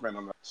quick scoping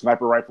on the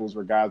sniper rifles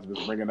where guys are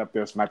just bringing up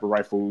their sniper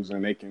rifles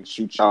and they can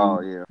shoot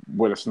you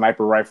with a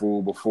sniper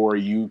rifle before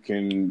you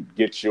can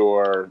get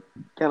your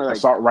kind of like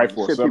assault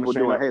rifle. Shit people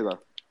do in Halo.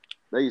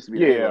 That used to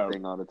be a Halo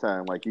thing all the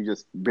time. Like you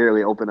just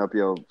barely open up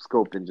your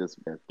scope and just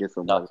get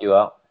somebody. Knock you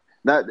out.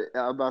 I'm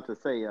about to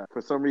say,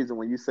 for some reason,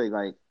 when you say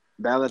like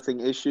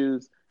balancing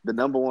issues, the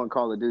number one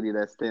Call of Duty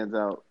that stands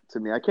out to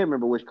me, I can't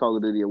remember which Call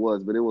of Duty it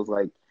was, but it was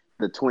like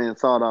the twin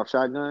sawed-off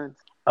shotguns.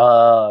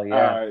 Oh,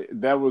 yeah.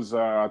 That was,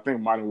 I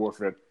think, Modern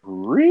Warfare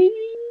 3?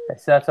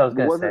 That's what I was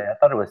going to say. I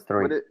thought it was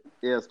 3.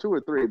 It's 2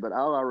 or 3, but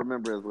all I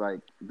remember is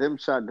like them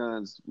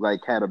shotguns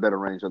like had a better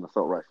range than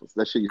assault rifles.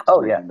 That shit used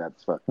to make me mad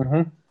as fuck.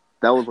 Mm-hmm.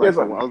 That was like,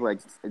 I was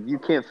like, you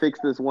can't fix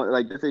this one.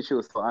 Like this issue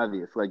is so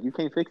obvious. Like you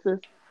can't fix this.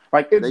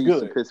 Like it's they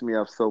good. Used to piss me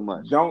off so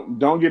much.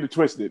 Don't get it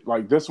twisted.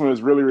 Like this one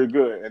is really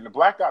good, and the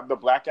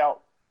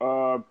blackout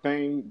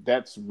thing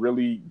that's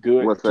really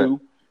good. What's too.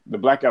 That? The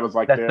blackout is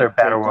like their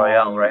battle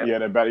royale, right? Yeah,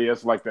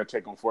 it's like their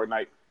take on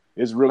Fortnite.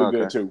 It's really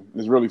good too.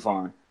 It's really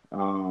fun.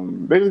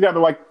 They just got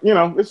to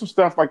it's some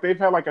stuff like they've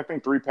had like I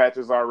think 3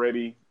 patches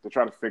already to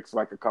try to fix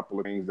like a couple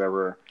of things that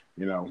were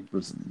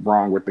was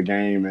wrong with the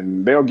game,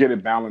 and they'll get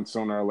it balanced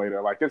sooner or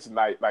later. Like it's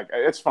nice, like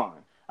it's fun.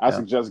 I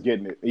suggest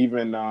getting it.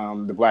 Even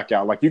the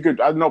blackout, like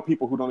I know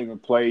people who don't even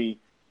play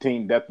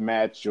Team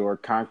Deathmatch or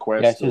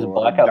Conquest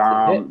or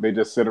Dom. They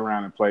just sit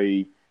around and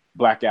play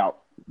Blackout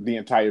the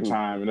entire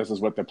time, and this is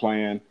what they're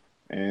playing,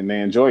 and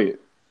they enjoy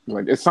it.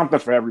 Like it's something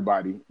for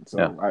everybody,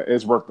 so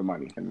it's worth the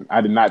money. And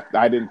I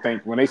didn't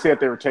think when they said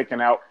they were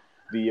taking out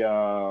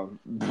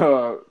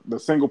the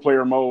single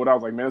player mode, I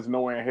was like, man, there's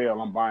no way in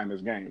hell I'm buying this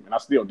game, and I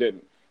still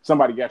didn't.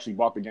 Somebody actually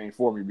bought the game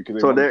for me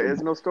because there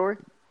is no story.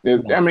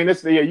 I mean,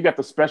 you got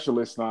the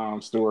specialist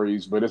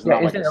stories, but it's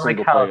not like a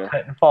single player.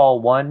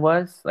 Titanfall 1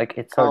 was like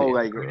it's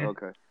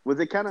okay. Was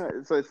it kind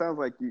of? So it sounds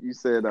like you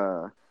said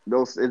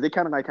those. Is it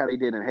kind of like how they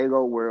did in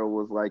Halo, where it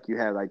was like you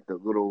had like the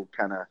little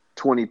kind of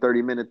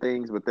 20-30 minute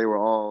things, but they were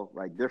all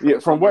like different. Yeah,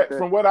 from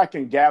what I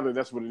can gather,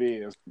 that's what it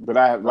is. But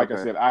I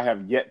said, I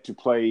have yet to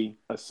play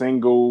a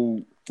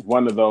single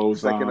one of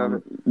those.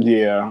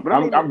 Yeah, but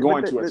I'm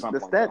going to at some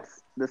point.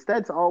 The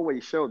stats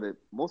always show that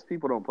most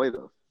people don't play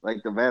those.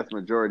 Like the vast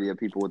majority of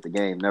people with the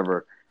game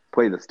never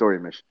play the story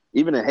mission.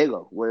 Even in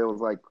Halo, where it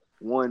was like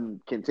one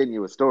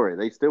continuous story,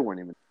 they still weren't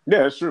even.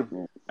 Yeah, that's true.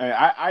 Yeah. And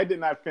I did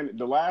not finish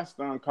the last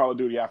Call of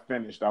Duty I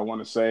finished. I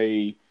want to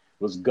say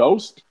was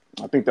Ghost.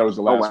 I think that was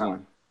the last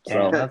one.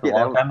 So that was a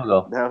long time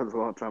ago. That was a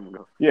long time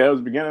ago. Yeah, it was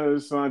the beginning of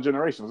this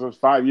generation. So it was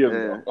 5 years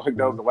ago. Like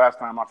that was the last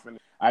time I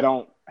finished. I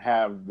don't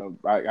have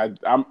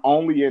I'm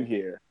only in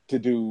here to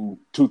do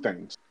 2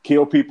 things: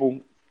 kill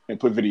people and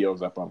put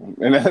videos up of them,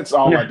 and that's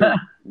all I do.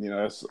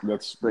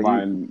 That's so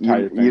my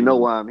entire thing. You know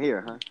why I'm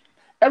here, huh?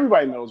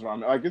 Everybody knows why I'm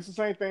here. Like it's the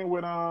same thing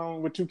with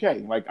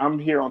 2K. Like I'm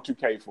here on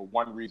 2K for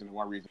one reason and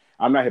one reason.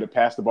 I'm not here to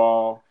pass the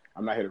ball.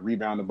 I'm not here to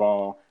rebound the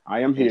ball. I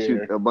am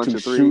here to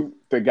shoot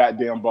the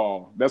goddamn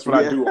ball. That's what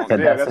I do on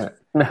there.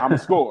 I'm a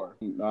scorer.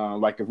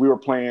 Like if we were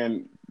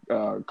playing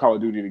Call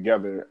of Duty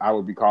together, I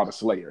would be called a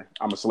slayer.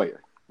 I'm a slayer.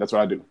 That's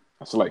what I do.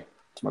 I slay.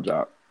 It's my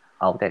job.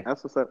 Okay.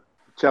 That's what's up.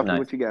 Chelsea,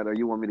 what you got? Or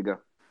you want me to go?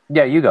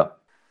 Yeah, you go.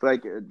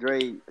 Like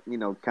Dre,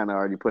 kind of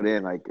already put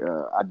in. Like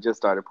I just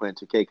started playing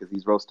 2K because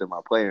he's roasting my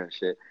player and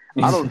shit.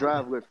 I don't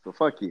drive Lyft, so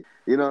fuck you.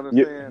 You know what I'm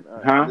saying?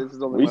 This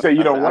is only you say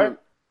you don't what?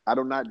 I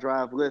do not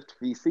drive Lyft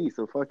VC,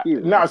 so fuck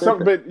you. No,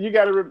 but you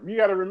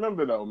gotta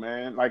remember though,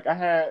 man. Like I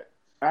had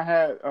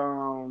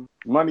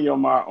money on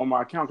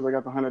my account because I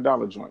got the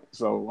 $100 joint.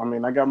 So I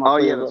mean, I got my. Oh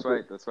yeah, that's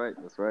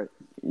right.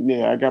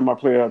 Yeah, I got my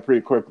player up pretty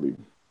quickly.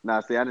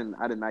 Nah, see, I did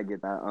not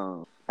get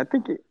that. I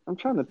think I'm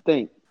trying to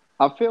think.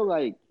 I feel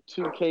like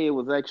 2K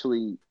was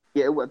actually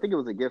Yeah, I think it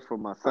was a gift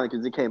from my son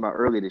because it came out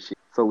early this year,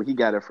 so he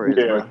got it for his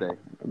Yeah, birthday.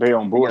 they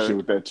on He got bullshit it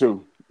with that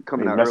too. They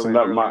coming out early messing and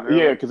up early my and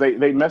yeah, early. because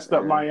they messed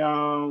up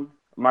Yeah.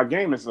 my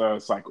gaming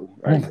cycle.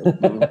 Like I the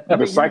mean, usually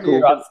You're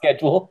cycle, off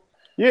schedule.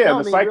 yeah, no,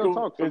 I the mean, real cycle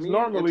talk for is me in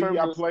normally terms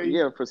I of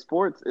play. for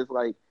sports, it's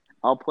like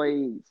I'll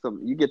play some.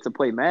 You get to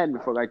play Madden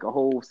for like a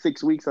whole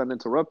 6 weeks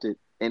uninterrupted,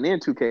 and then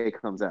 2K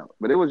comes out.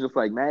 But it was just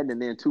like Madden,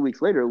 and then 2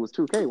 weeks later it was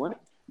 2K,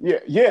 wasn't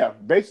it? Yeah,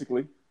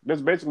 basically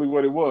that's basically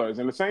what it was.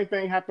 And the same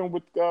thing happened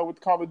with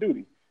Call of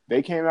Duty.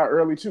 They came out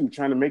early too,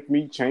 trying to make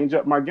me change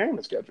up my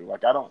gaming schedule.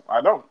 Like I don't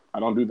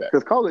do that.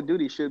 Because Call of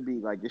Duty should be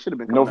like it should have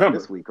been coming out November,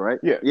 this week, right?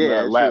 yeah, Yeah,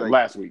 it should like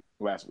last week,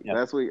 Yeah.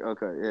 last week.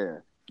 Okay, yeah,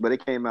 but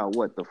it came out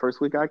what the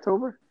first week of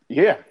October.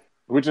 yeah,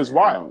 which is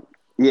wild.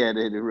 Yeah,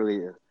 it really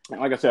is. And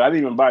like I said, I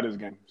didn't even buy this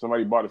game.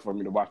 Somebody bought it for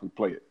me to watch me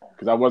play it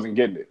because I wasn't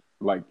getting it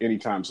like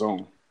anytime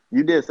soon.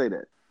 You did say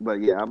that,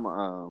 but yeah,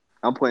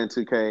 I'm playing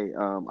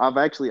 2K. I've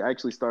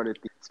actually started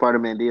the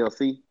Spider-Man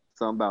DLC,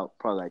 so I'm about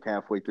probably like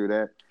halfway through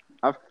that.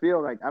 I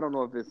feel like I don't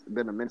know if it's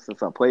been a minute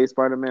since I played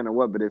Spider-Man or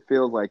what, but it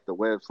feels like the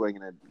web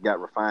slinging it got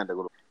refined a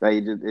little.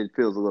 Like it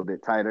feels a little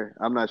bit tighter.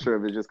 I'm not sure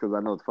if it's just because I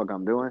know what the fuck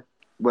I'm doing,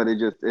 but it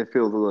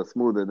feels a little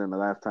smoother than the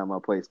last time I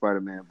played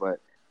Spider-Man. But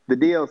the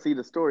DLC,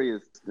 the story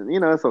is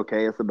it's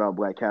okay. It's about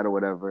Black Cat or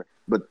whatever,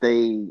 but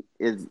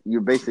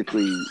you're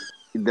basically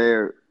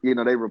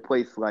they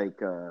replace like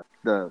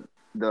the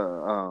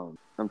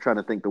I'm trying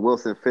to think the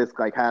Wilson Fisk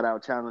like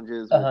hideout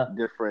challenges with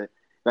different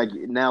like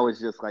now it's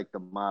just like the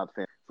mob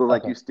fan. So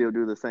like you still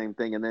do the same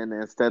thing, and then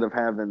instead of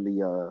having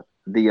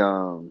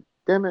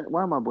damn it,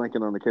 why am I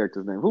blanking on the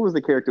character's name? Who was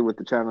the character with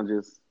the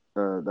challenges?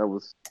 That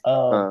was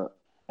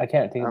I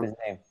can't think of his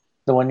name.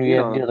 The one you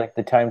know, do like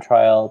the time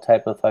trial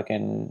type of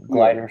fucking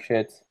glider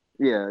shits.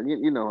 Yeah,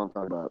 you know what I'm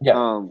talking about.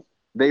 Yeah.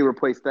 They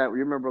replaced that.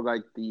 Remember,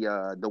 like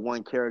the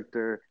one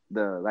character,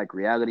 the like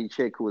reality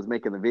chick who was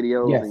making the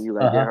videos, Yes. and you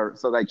like get her.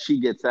 So like she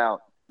gets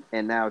out,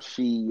 and now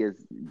she is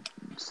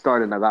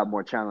starting a lot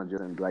more challenges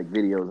and like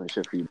videos and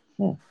shit for you.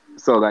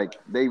 So like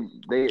they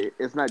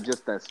it's not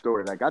just that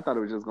story. Like I thought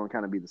it was just gonna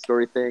kind of be the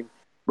story thing,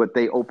 but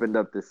they opened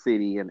up the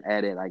city and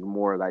added like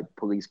more like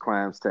police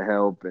crimes to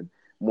help and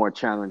more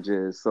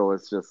challenges. So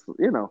it's just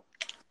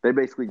they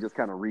basically just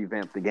kind of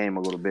revamped the game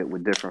a little bit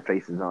with different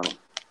faces on it.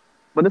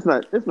 But it's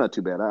not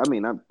too bad. I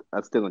mean,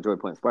 I still enjoy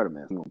playing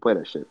Spider-Man. I'm gonna play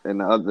that shit.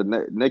 And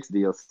the next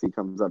DLC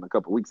comes out in a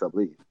couple of weeks, I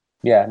believe.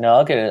 Yeah, no,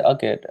 I'll get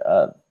it.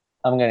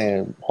 I'm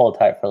gonna hold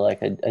tight for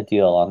like a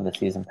deal on the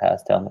season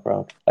pass down the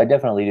road. I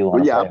definitely do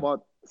want to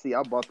play.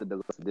 I bought the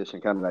deluxe edition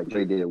kind of like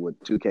they did with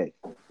 2K.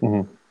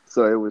 Mm-hmm.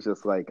 So it was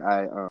just like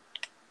I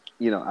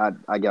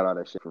got all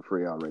that shit for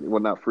free already.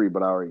 Well, not free,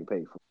 but I already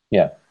paid for it.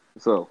 Yeah.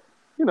 So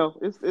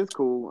it's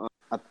cool.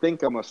 I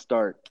think I'm gonna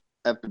start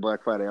after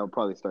Black Friday. I'll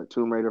probably start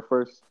Tomb Raider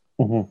first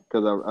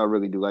because I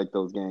really do like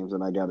those games,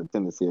 and I got a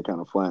tendency of kind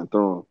of flying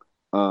through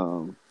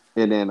them.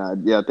 And then I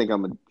think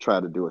I'm gonna try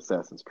to do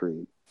Assassin's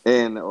Creed,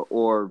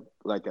 or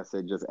like I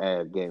said, just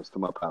add games to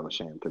my pile of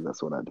shame because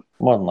that's what I do.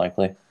 More than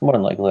likely,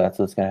 that's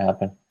what's gonna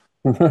happen.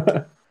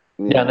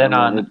 Yeah.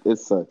 Then it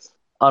sucks.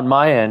 On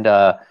my end,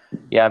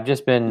 I've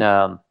just been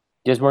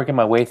just working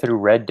my way through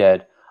Red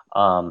Dead.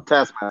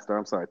 Taskmaster.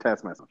 I'm sorry,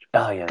 Taskmaster.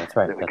 Oh yeah, that's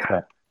right.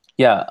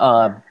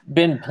 Yeah,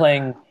 been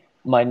playing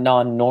my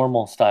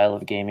non-normal style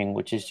of gaming,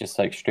 which is just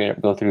like straight up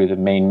go through the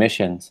main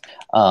missions.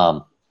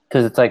 Because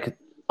it's like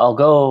I'll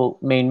go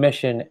main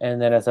mission,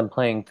 and then as I'm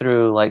playing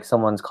through, like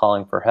someone's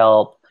calling for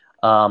help,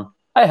 I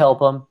help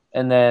them,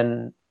 and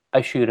then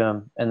I shoot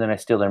them, and then I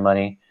steal their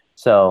money.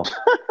 So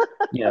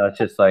it's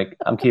just like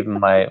I'm keeping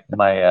my.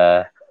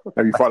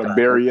 Have you fought a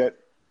bear yet?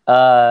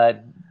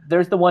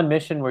 There's the one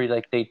mission where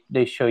like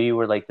they show you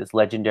where like this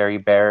legendary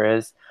bear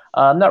is.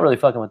 I'm not really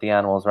fucking with the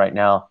animals right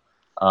now.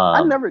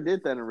 I never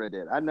did that in Red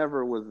Dead. I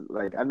never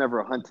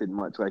hunted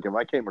much. Like if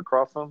I came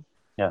across them,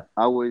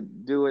 I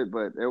would do it,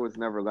 but there was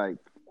never like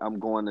I'm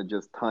going to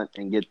just hunt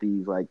and get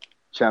these like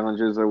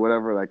challenges or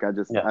whatever. Like I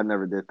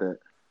never did that.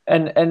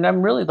 And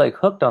I'm really like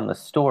hooked on the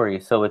story,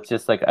 so it's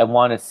just like I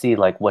want to see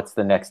like what's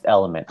the next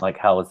element, like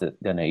how is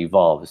it going to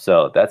evolve.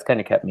 So that's kind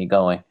of kept me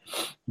going.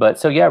 But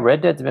so yeah,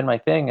 Red Dead's been my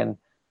thing, and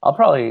I'll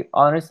probably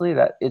honestly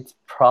that it's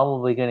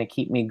probably going to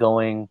keep me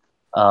going.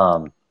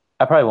 I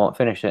probably won't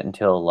finish it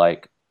until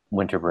like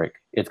winter break.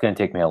 It's going to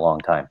take me a long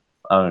time.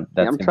 I'm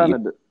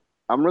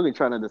really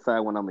trying to decide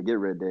when I'm gonna get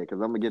Red Dead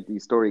because I'm gonna get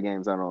these story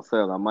games out on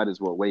sale. I might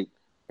as well wait,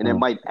 and it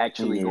might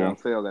actually go on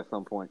sale at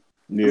some point.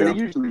 Yeah, they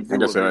usually do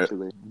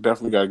eventually.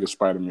 Definitely gotta get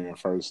Spider-Man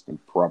first, and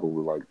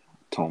probably like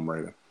Tomb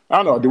Raider. I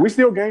don't know. Do we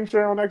still game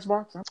share on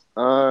Xbox?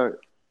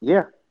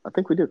 Yeah, I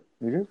think we do.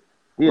 You do?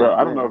 Yeah. Well,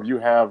 I don't know if you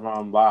have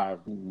live.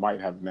 You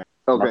might have now.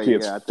 Okay, my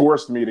kids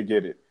forced me to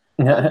get it.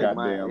 I think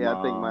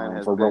mine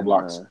has for been,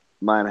 Roblox.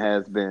 Mine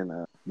has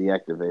been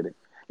deactivated.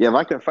 Yeah, if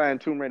I can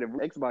find Tomb Raider,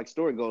 Xbox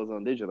Store goes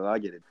on digital, I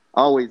get it.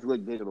 I always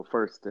look digital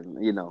first, and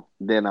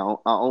then I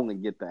only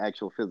get the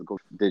actual physical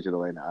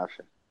digital in the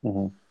option.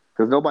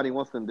 Because nobody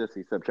wants them this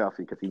except Chalfie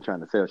because he's trying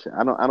to sell shit.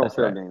 I don't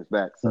sell games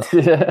back. So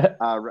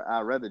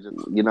I'd rather just,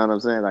 you know what I'm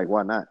saying? Like,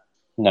 why not?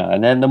 No,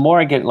 and then the more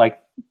I get, like,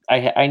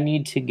 I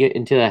need to get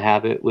into the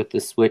habit with the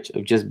Switch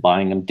of just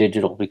buying them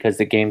digital, because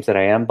the games that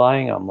I am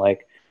buying, I'm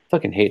like,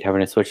 fucking hate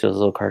having to switch those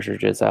little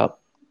cartridges out.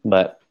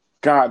 But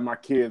God, my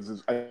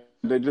kids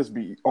they just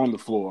be on the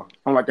floor.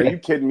 I'm like, are you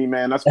kidding me,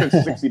 man? I spent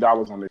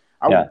 $60 on this.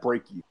 I Yeah. would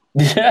break you.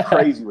 I'm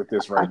crazy with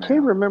this right I now.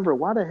 can't remember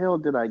why the hell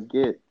did I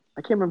get.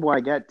 I can't remember why I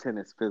got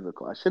tennis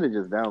physical. I should have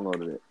just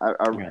downloaded it.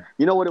 Yeah.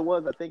 You know what it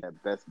was? I think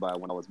at Best Buy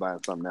when I was buying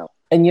something else.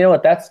 And you know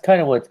what? That's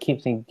kind of what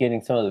keeps me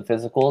getting some of the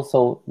physical.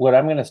 So what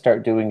I'm going to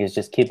start doing is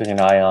just keeping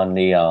an eye on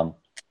the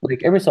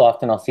like every so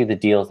often I'll see the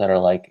deals that are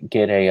like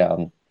get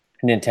a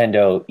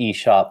Nintendo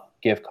eShop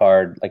gift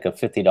card, like a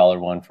 $50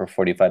 one for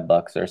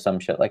 $45 or some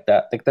shit like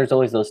that. Like there's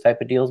always those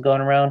type of deals going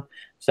around.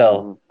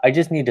 So I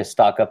just need to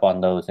stock up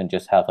on those and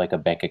just have like a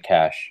bank of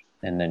cash,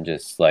 and then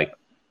just like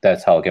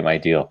that's how I'll get my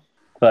deal.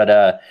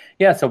 But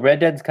yeah, so Red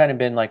Dead's kind of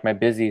been like my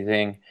busy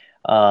thing.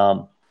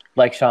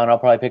 Like Sean, I'll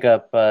probably pick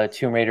up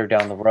Tomb Raider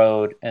down the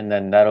road, and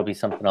then that'll be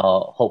something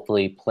I'll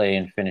hopefully play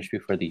and finish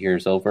before the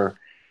year's over.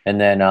 And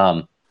then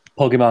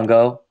Pokemon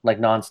Go, like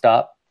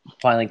nonstop.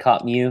 Finally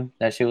caught Mew.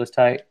 That shit was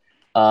tight.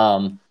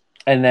 And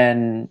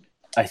then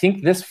I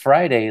think this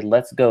Friday,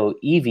 Let's Go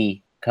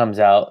Eevee comes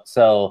out,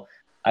 so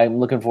I'm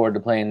looking forward to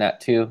playing that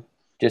too,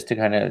 just to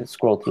kind of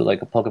scroll through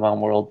like a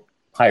Pokemon World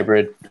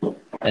hybrid.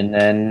 And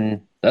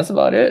then that's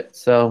about it.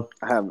 So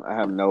I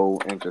have no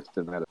interest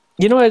in that.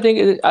 you know what I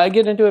think? I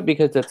get into it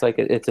because it's like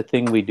it's a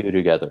thing we do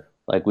together.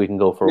 Like we can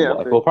go for a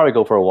walk. We'll probably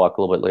go for a walk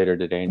a little bit later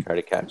today and try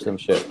to catch some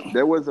shit.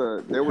 There was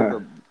a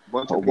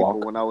bunch of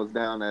people when I was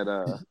down at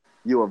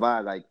U of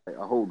I, like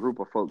a whole group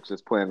of folks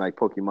just playing like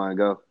Pokemon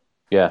Go.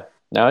 Yeah,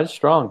 no, it's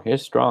strong.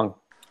 It's strong.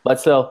 But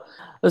so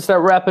let's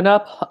start wrapping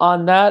up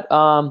on that.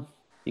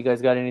 You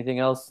guys got anything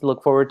else to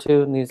look forward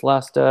to in these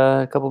last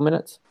couple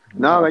minutes?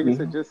 No, like you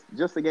said,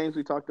 just the games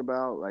we talked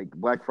about, like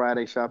Black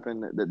Friday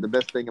shopping. The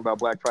best thing about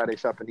Black Friday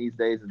shopping these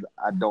days is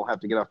I don't have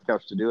to get off the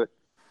couch to do it.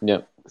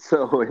 Yep.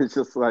 So it's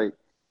just like.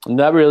 And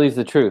that really is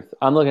the truth.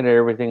 I'm looking at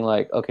everything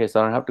like, okay,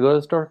 so I don't have to go to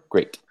the store?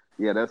 Great.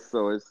 Yeah, it's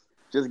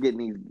just getting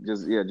these,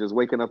 just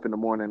waking up in the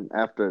morning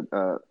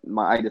after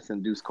my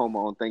itis-induced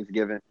coma on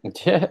Thanksgiving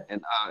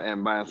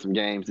and buying some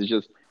games. It's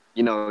just,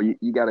 you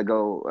got to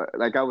go,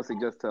 like I would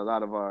suggest to a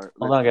lot of our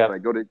listeners,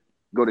 like go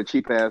to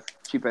cheap ass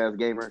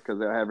gamer, because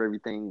they'll have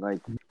everything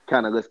like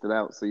kind of listed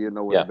out, so you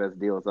know where the best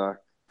deals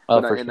are.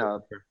 Oh, but,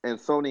 sure. And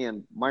Sony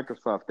and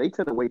Microsoft, they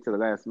tend to wait till the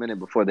last minute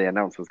before they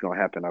announce what's going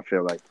to happen, I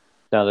feel like.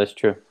 No, that's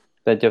true.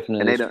 That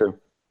definitely is true.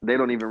 They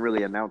don't even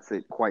really announce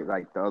it quite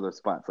like the other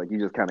spots. Like, you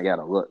just kind of got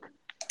to look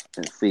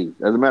and see.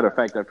 As a matter of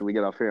fact, after we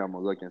get off here, I'm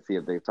going to look and see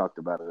if they've talked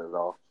about it at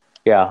all.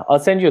 Yeah, I'll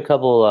send you a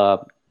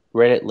couple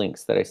Reddit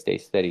links that I stay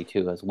steady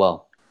to as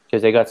well,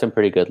 because they got some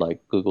pretty good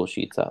like Google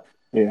Sheets up.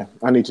 Yeah,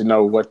 I need to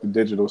know what the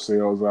digital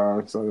sales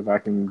are so that I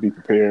can be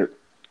prepared.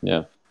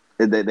 Yeah.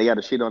 They got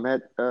a sheet on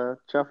that,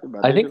 Chuff?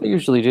 I think they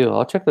usually do.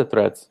 I'll check the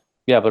threads.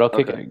 Yeah, but I'll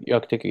kick it you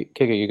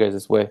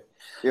guys' way.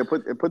 Yeah,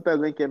 put that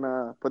link in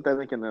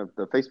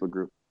the Facebook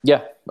group.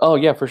 Yeah. Oh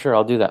yeah, for sure.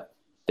 I'll do that.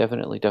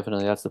 Definitely.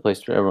 That's the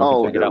place for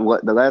everyone to check it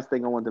out. The last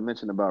thing I wanted to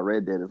mention about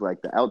Red Dead is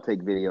like the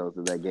outtake videos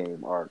of that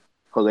game are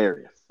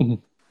hilarious.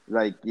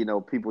 Like,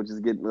 people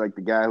just get like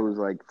the guy who's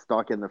like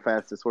stalking the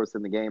fastest horse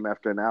in the game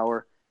after an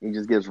hour. He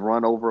just gets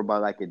run over by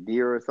like a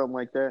deer or something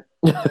like that,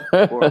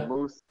 or a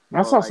moose.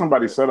 I saw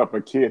somebody set up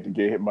a kid to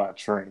get hit by a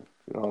train,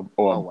 or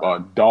a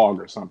dog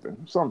or something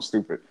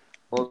stupid.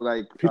 Or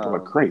like people are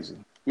crazy.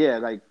 Yeah,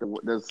 like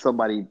there's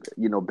somebody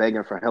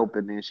begging for help,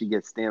 and then she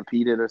gets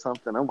stampeded or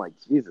something. I'm like,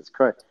 Jesus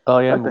Christ! Oh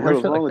yeah,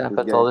 we're sure that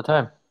happens all the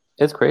time.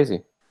 It's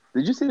crazy.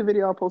 Did you see the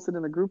video I posted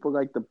in the group of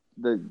like the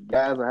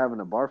guys are having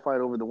a bar fight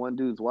over the one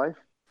dude's wife?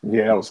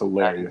 Yeah, that was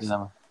hilarious.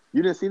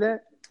 You didn't see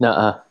that?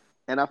 Nuh-uh.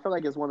 And I feel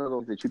like it's one of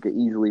those that you could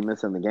easily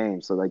miss in the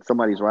game. So like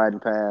somebody's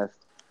riding past,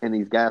 and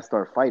these guys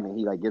start fighting. And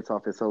he like gets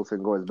off his horse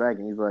and goes back,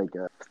 and he's like,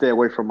 "Stay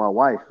away from my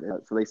wife."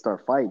 So they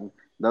start fighting.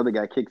 The other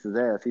guy kicks his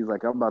ass. He's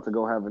like, "I'm about to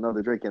go have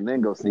another drink and then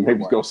go see your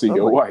wife." Go see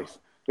your wife.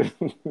 I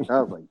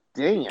was like,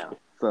 "Damn."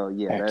 So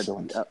yeah,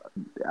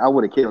 I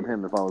would have killed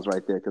him if I was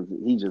right there, because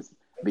he's just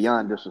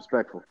beyond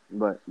disrespectful.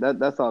 But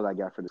that's all I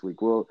got for this week.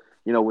 Well,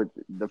 with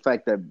the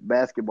fact that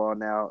basketball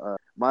now,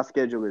 my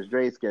schedule is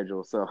Dre's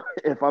schedule. So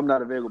if I'm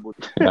not available,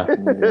 no,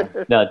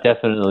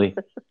 definitely.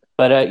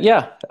 But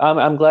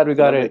I'm glad we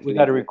got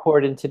a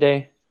record in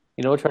today.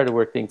 We'll try to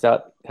work things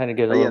out, kind of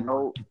get a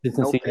little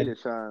consistency. No,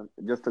 Sean,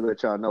 just to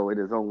let y'all know, it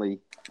is only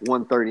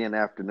 1:30 in the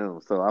afternoon,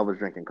 so I was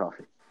drinking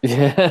coffee.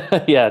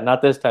 Yeah,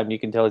 not this time. You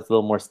can tell he's a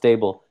little more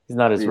stable. He's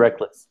not as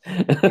reckless.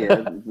 It's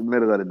the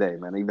middle of the day,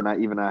 man.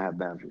 Even I have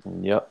boundaries.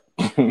 Yep.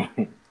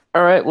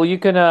 All right. Well, you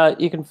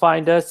can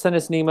find us. Send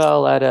us an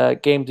email at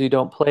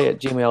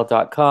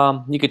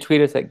gameswedon'tplay@gmail.com. You can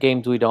tweet us at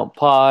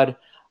gameswedon'tpod.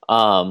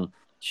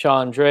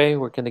 Sean, Dre,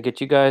 where can they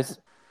get you guys?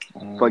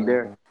 Fuck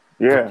there.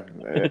 Yeah,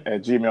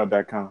 at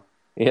gmail.com.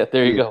 Yeah,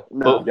 there you go.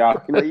 No,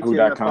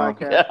 ETMF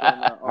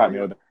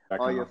Hotmail.com.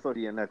 All your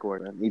social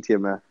network,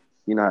 ETMF.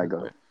 You know how it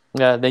goes.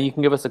 Yeah, then you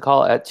can give us a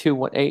call at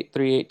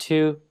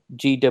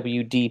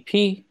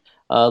 218-382-GWDP.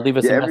 Leave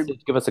us a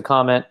message, give us a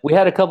comment. We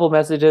had a couple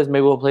messages.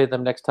 Maybe we'll play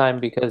them next time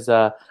because,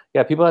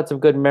 people had some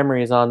good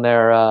memories on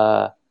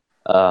their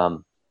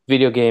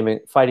video game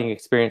fighting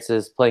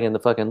experiences playing in the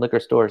fucking liquor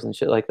stores and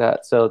shit like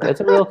that. So that's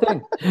a real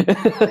thing.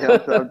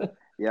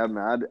 Yeah,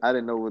 man. I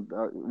didn't know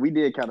what we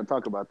did kind of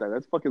talk about that.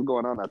 That's fucking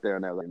going on out there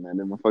in LA, man.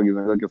 Them motherfuckers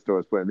in liquor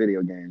stores playing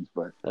video games,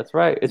 but that's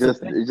right. It's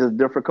just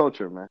different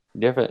culture, man.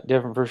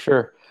 Different for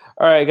sure.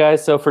 All right,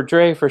 guys. So for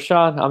Dre, for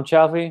Sean, I'm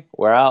Chalfie.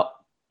 We're out.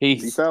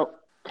 Peace out.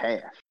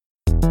 Cash.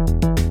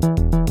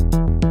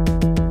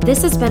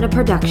 This has been a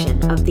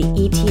production of the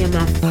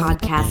ETMF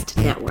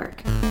Podcast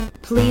Network.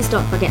 Please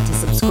don't forget to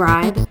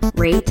subscribe,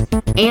 rate,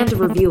 and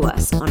review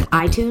us on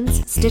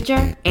iTunes,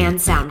 Stitcher, and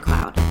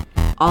SoundCloud.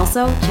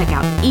 Also, check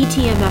out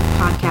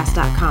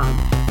etmfpodcast.com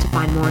to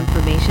find more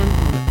information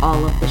on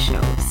all of the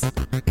shows.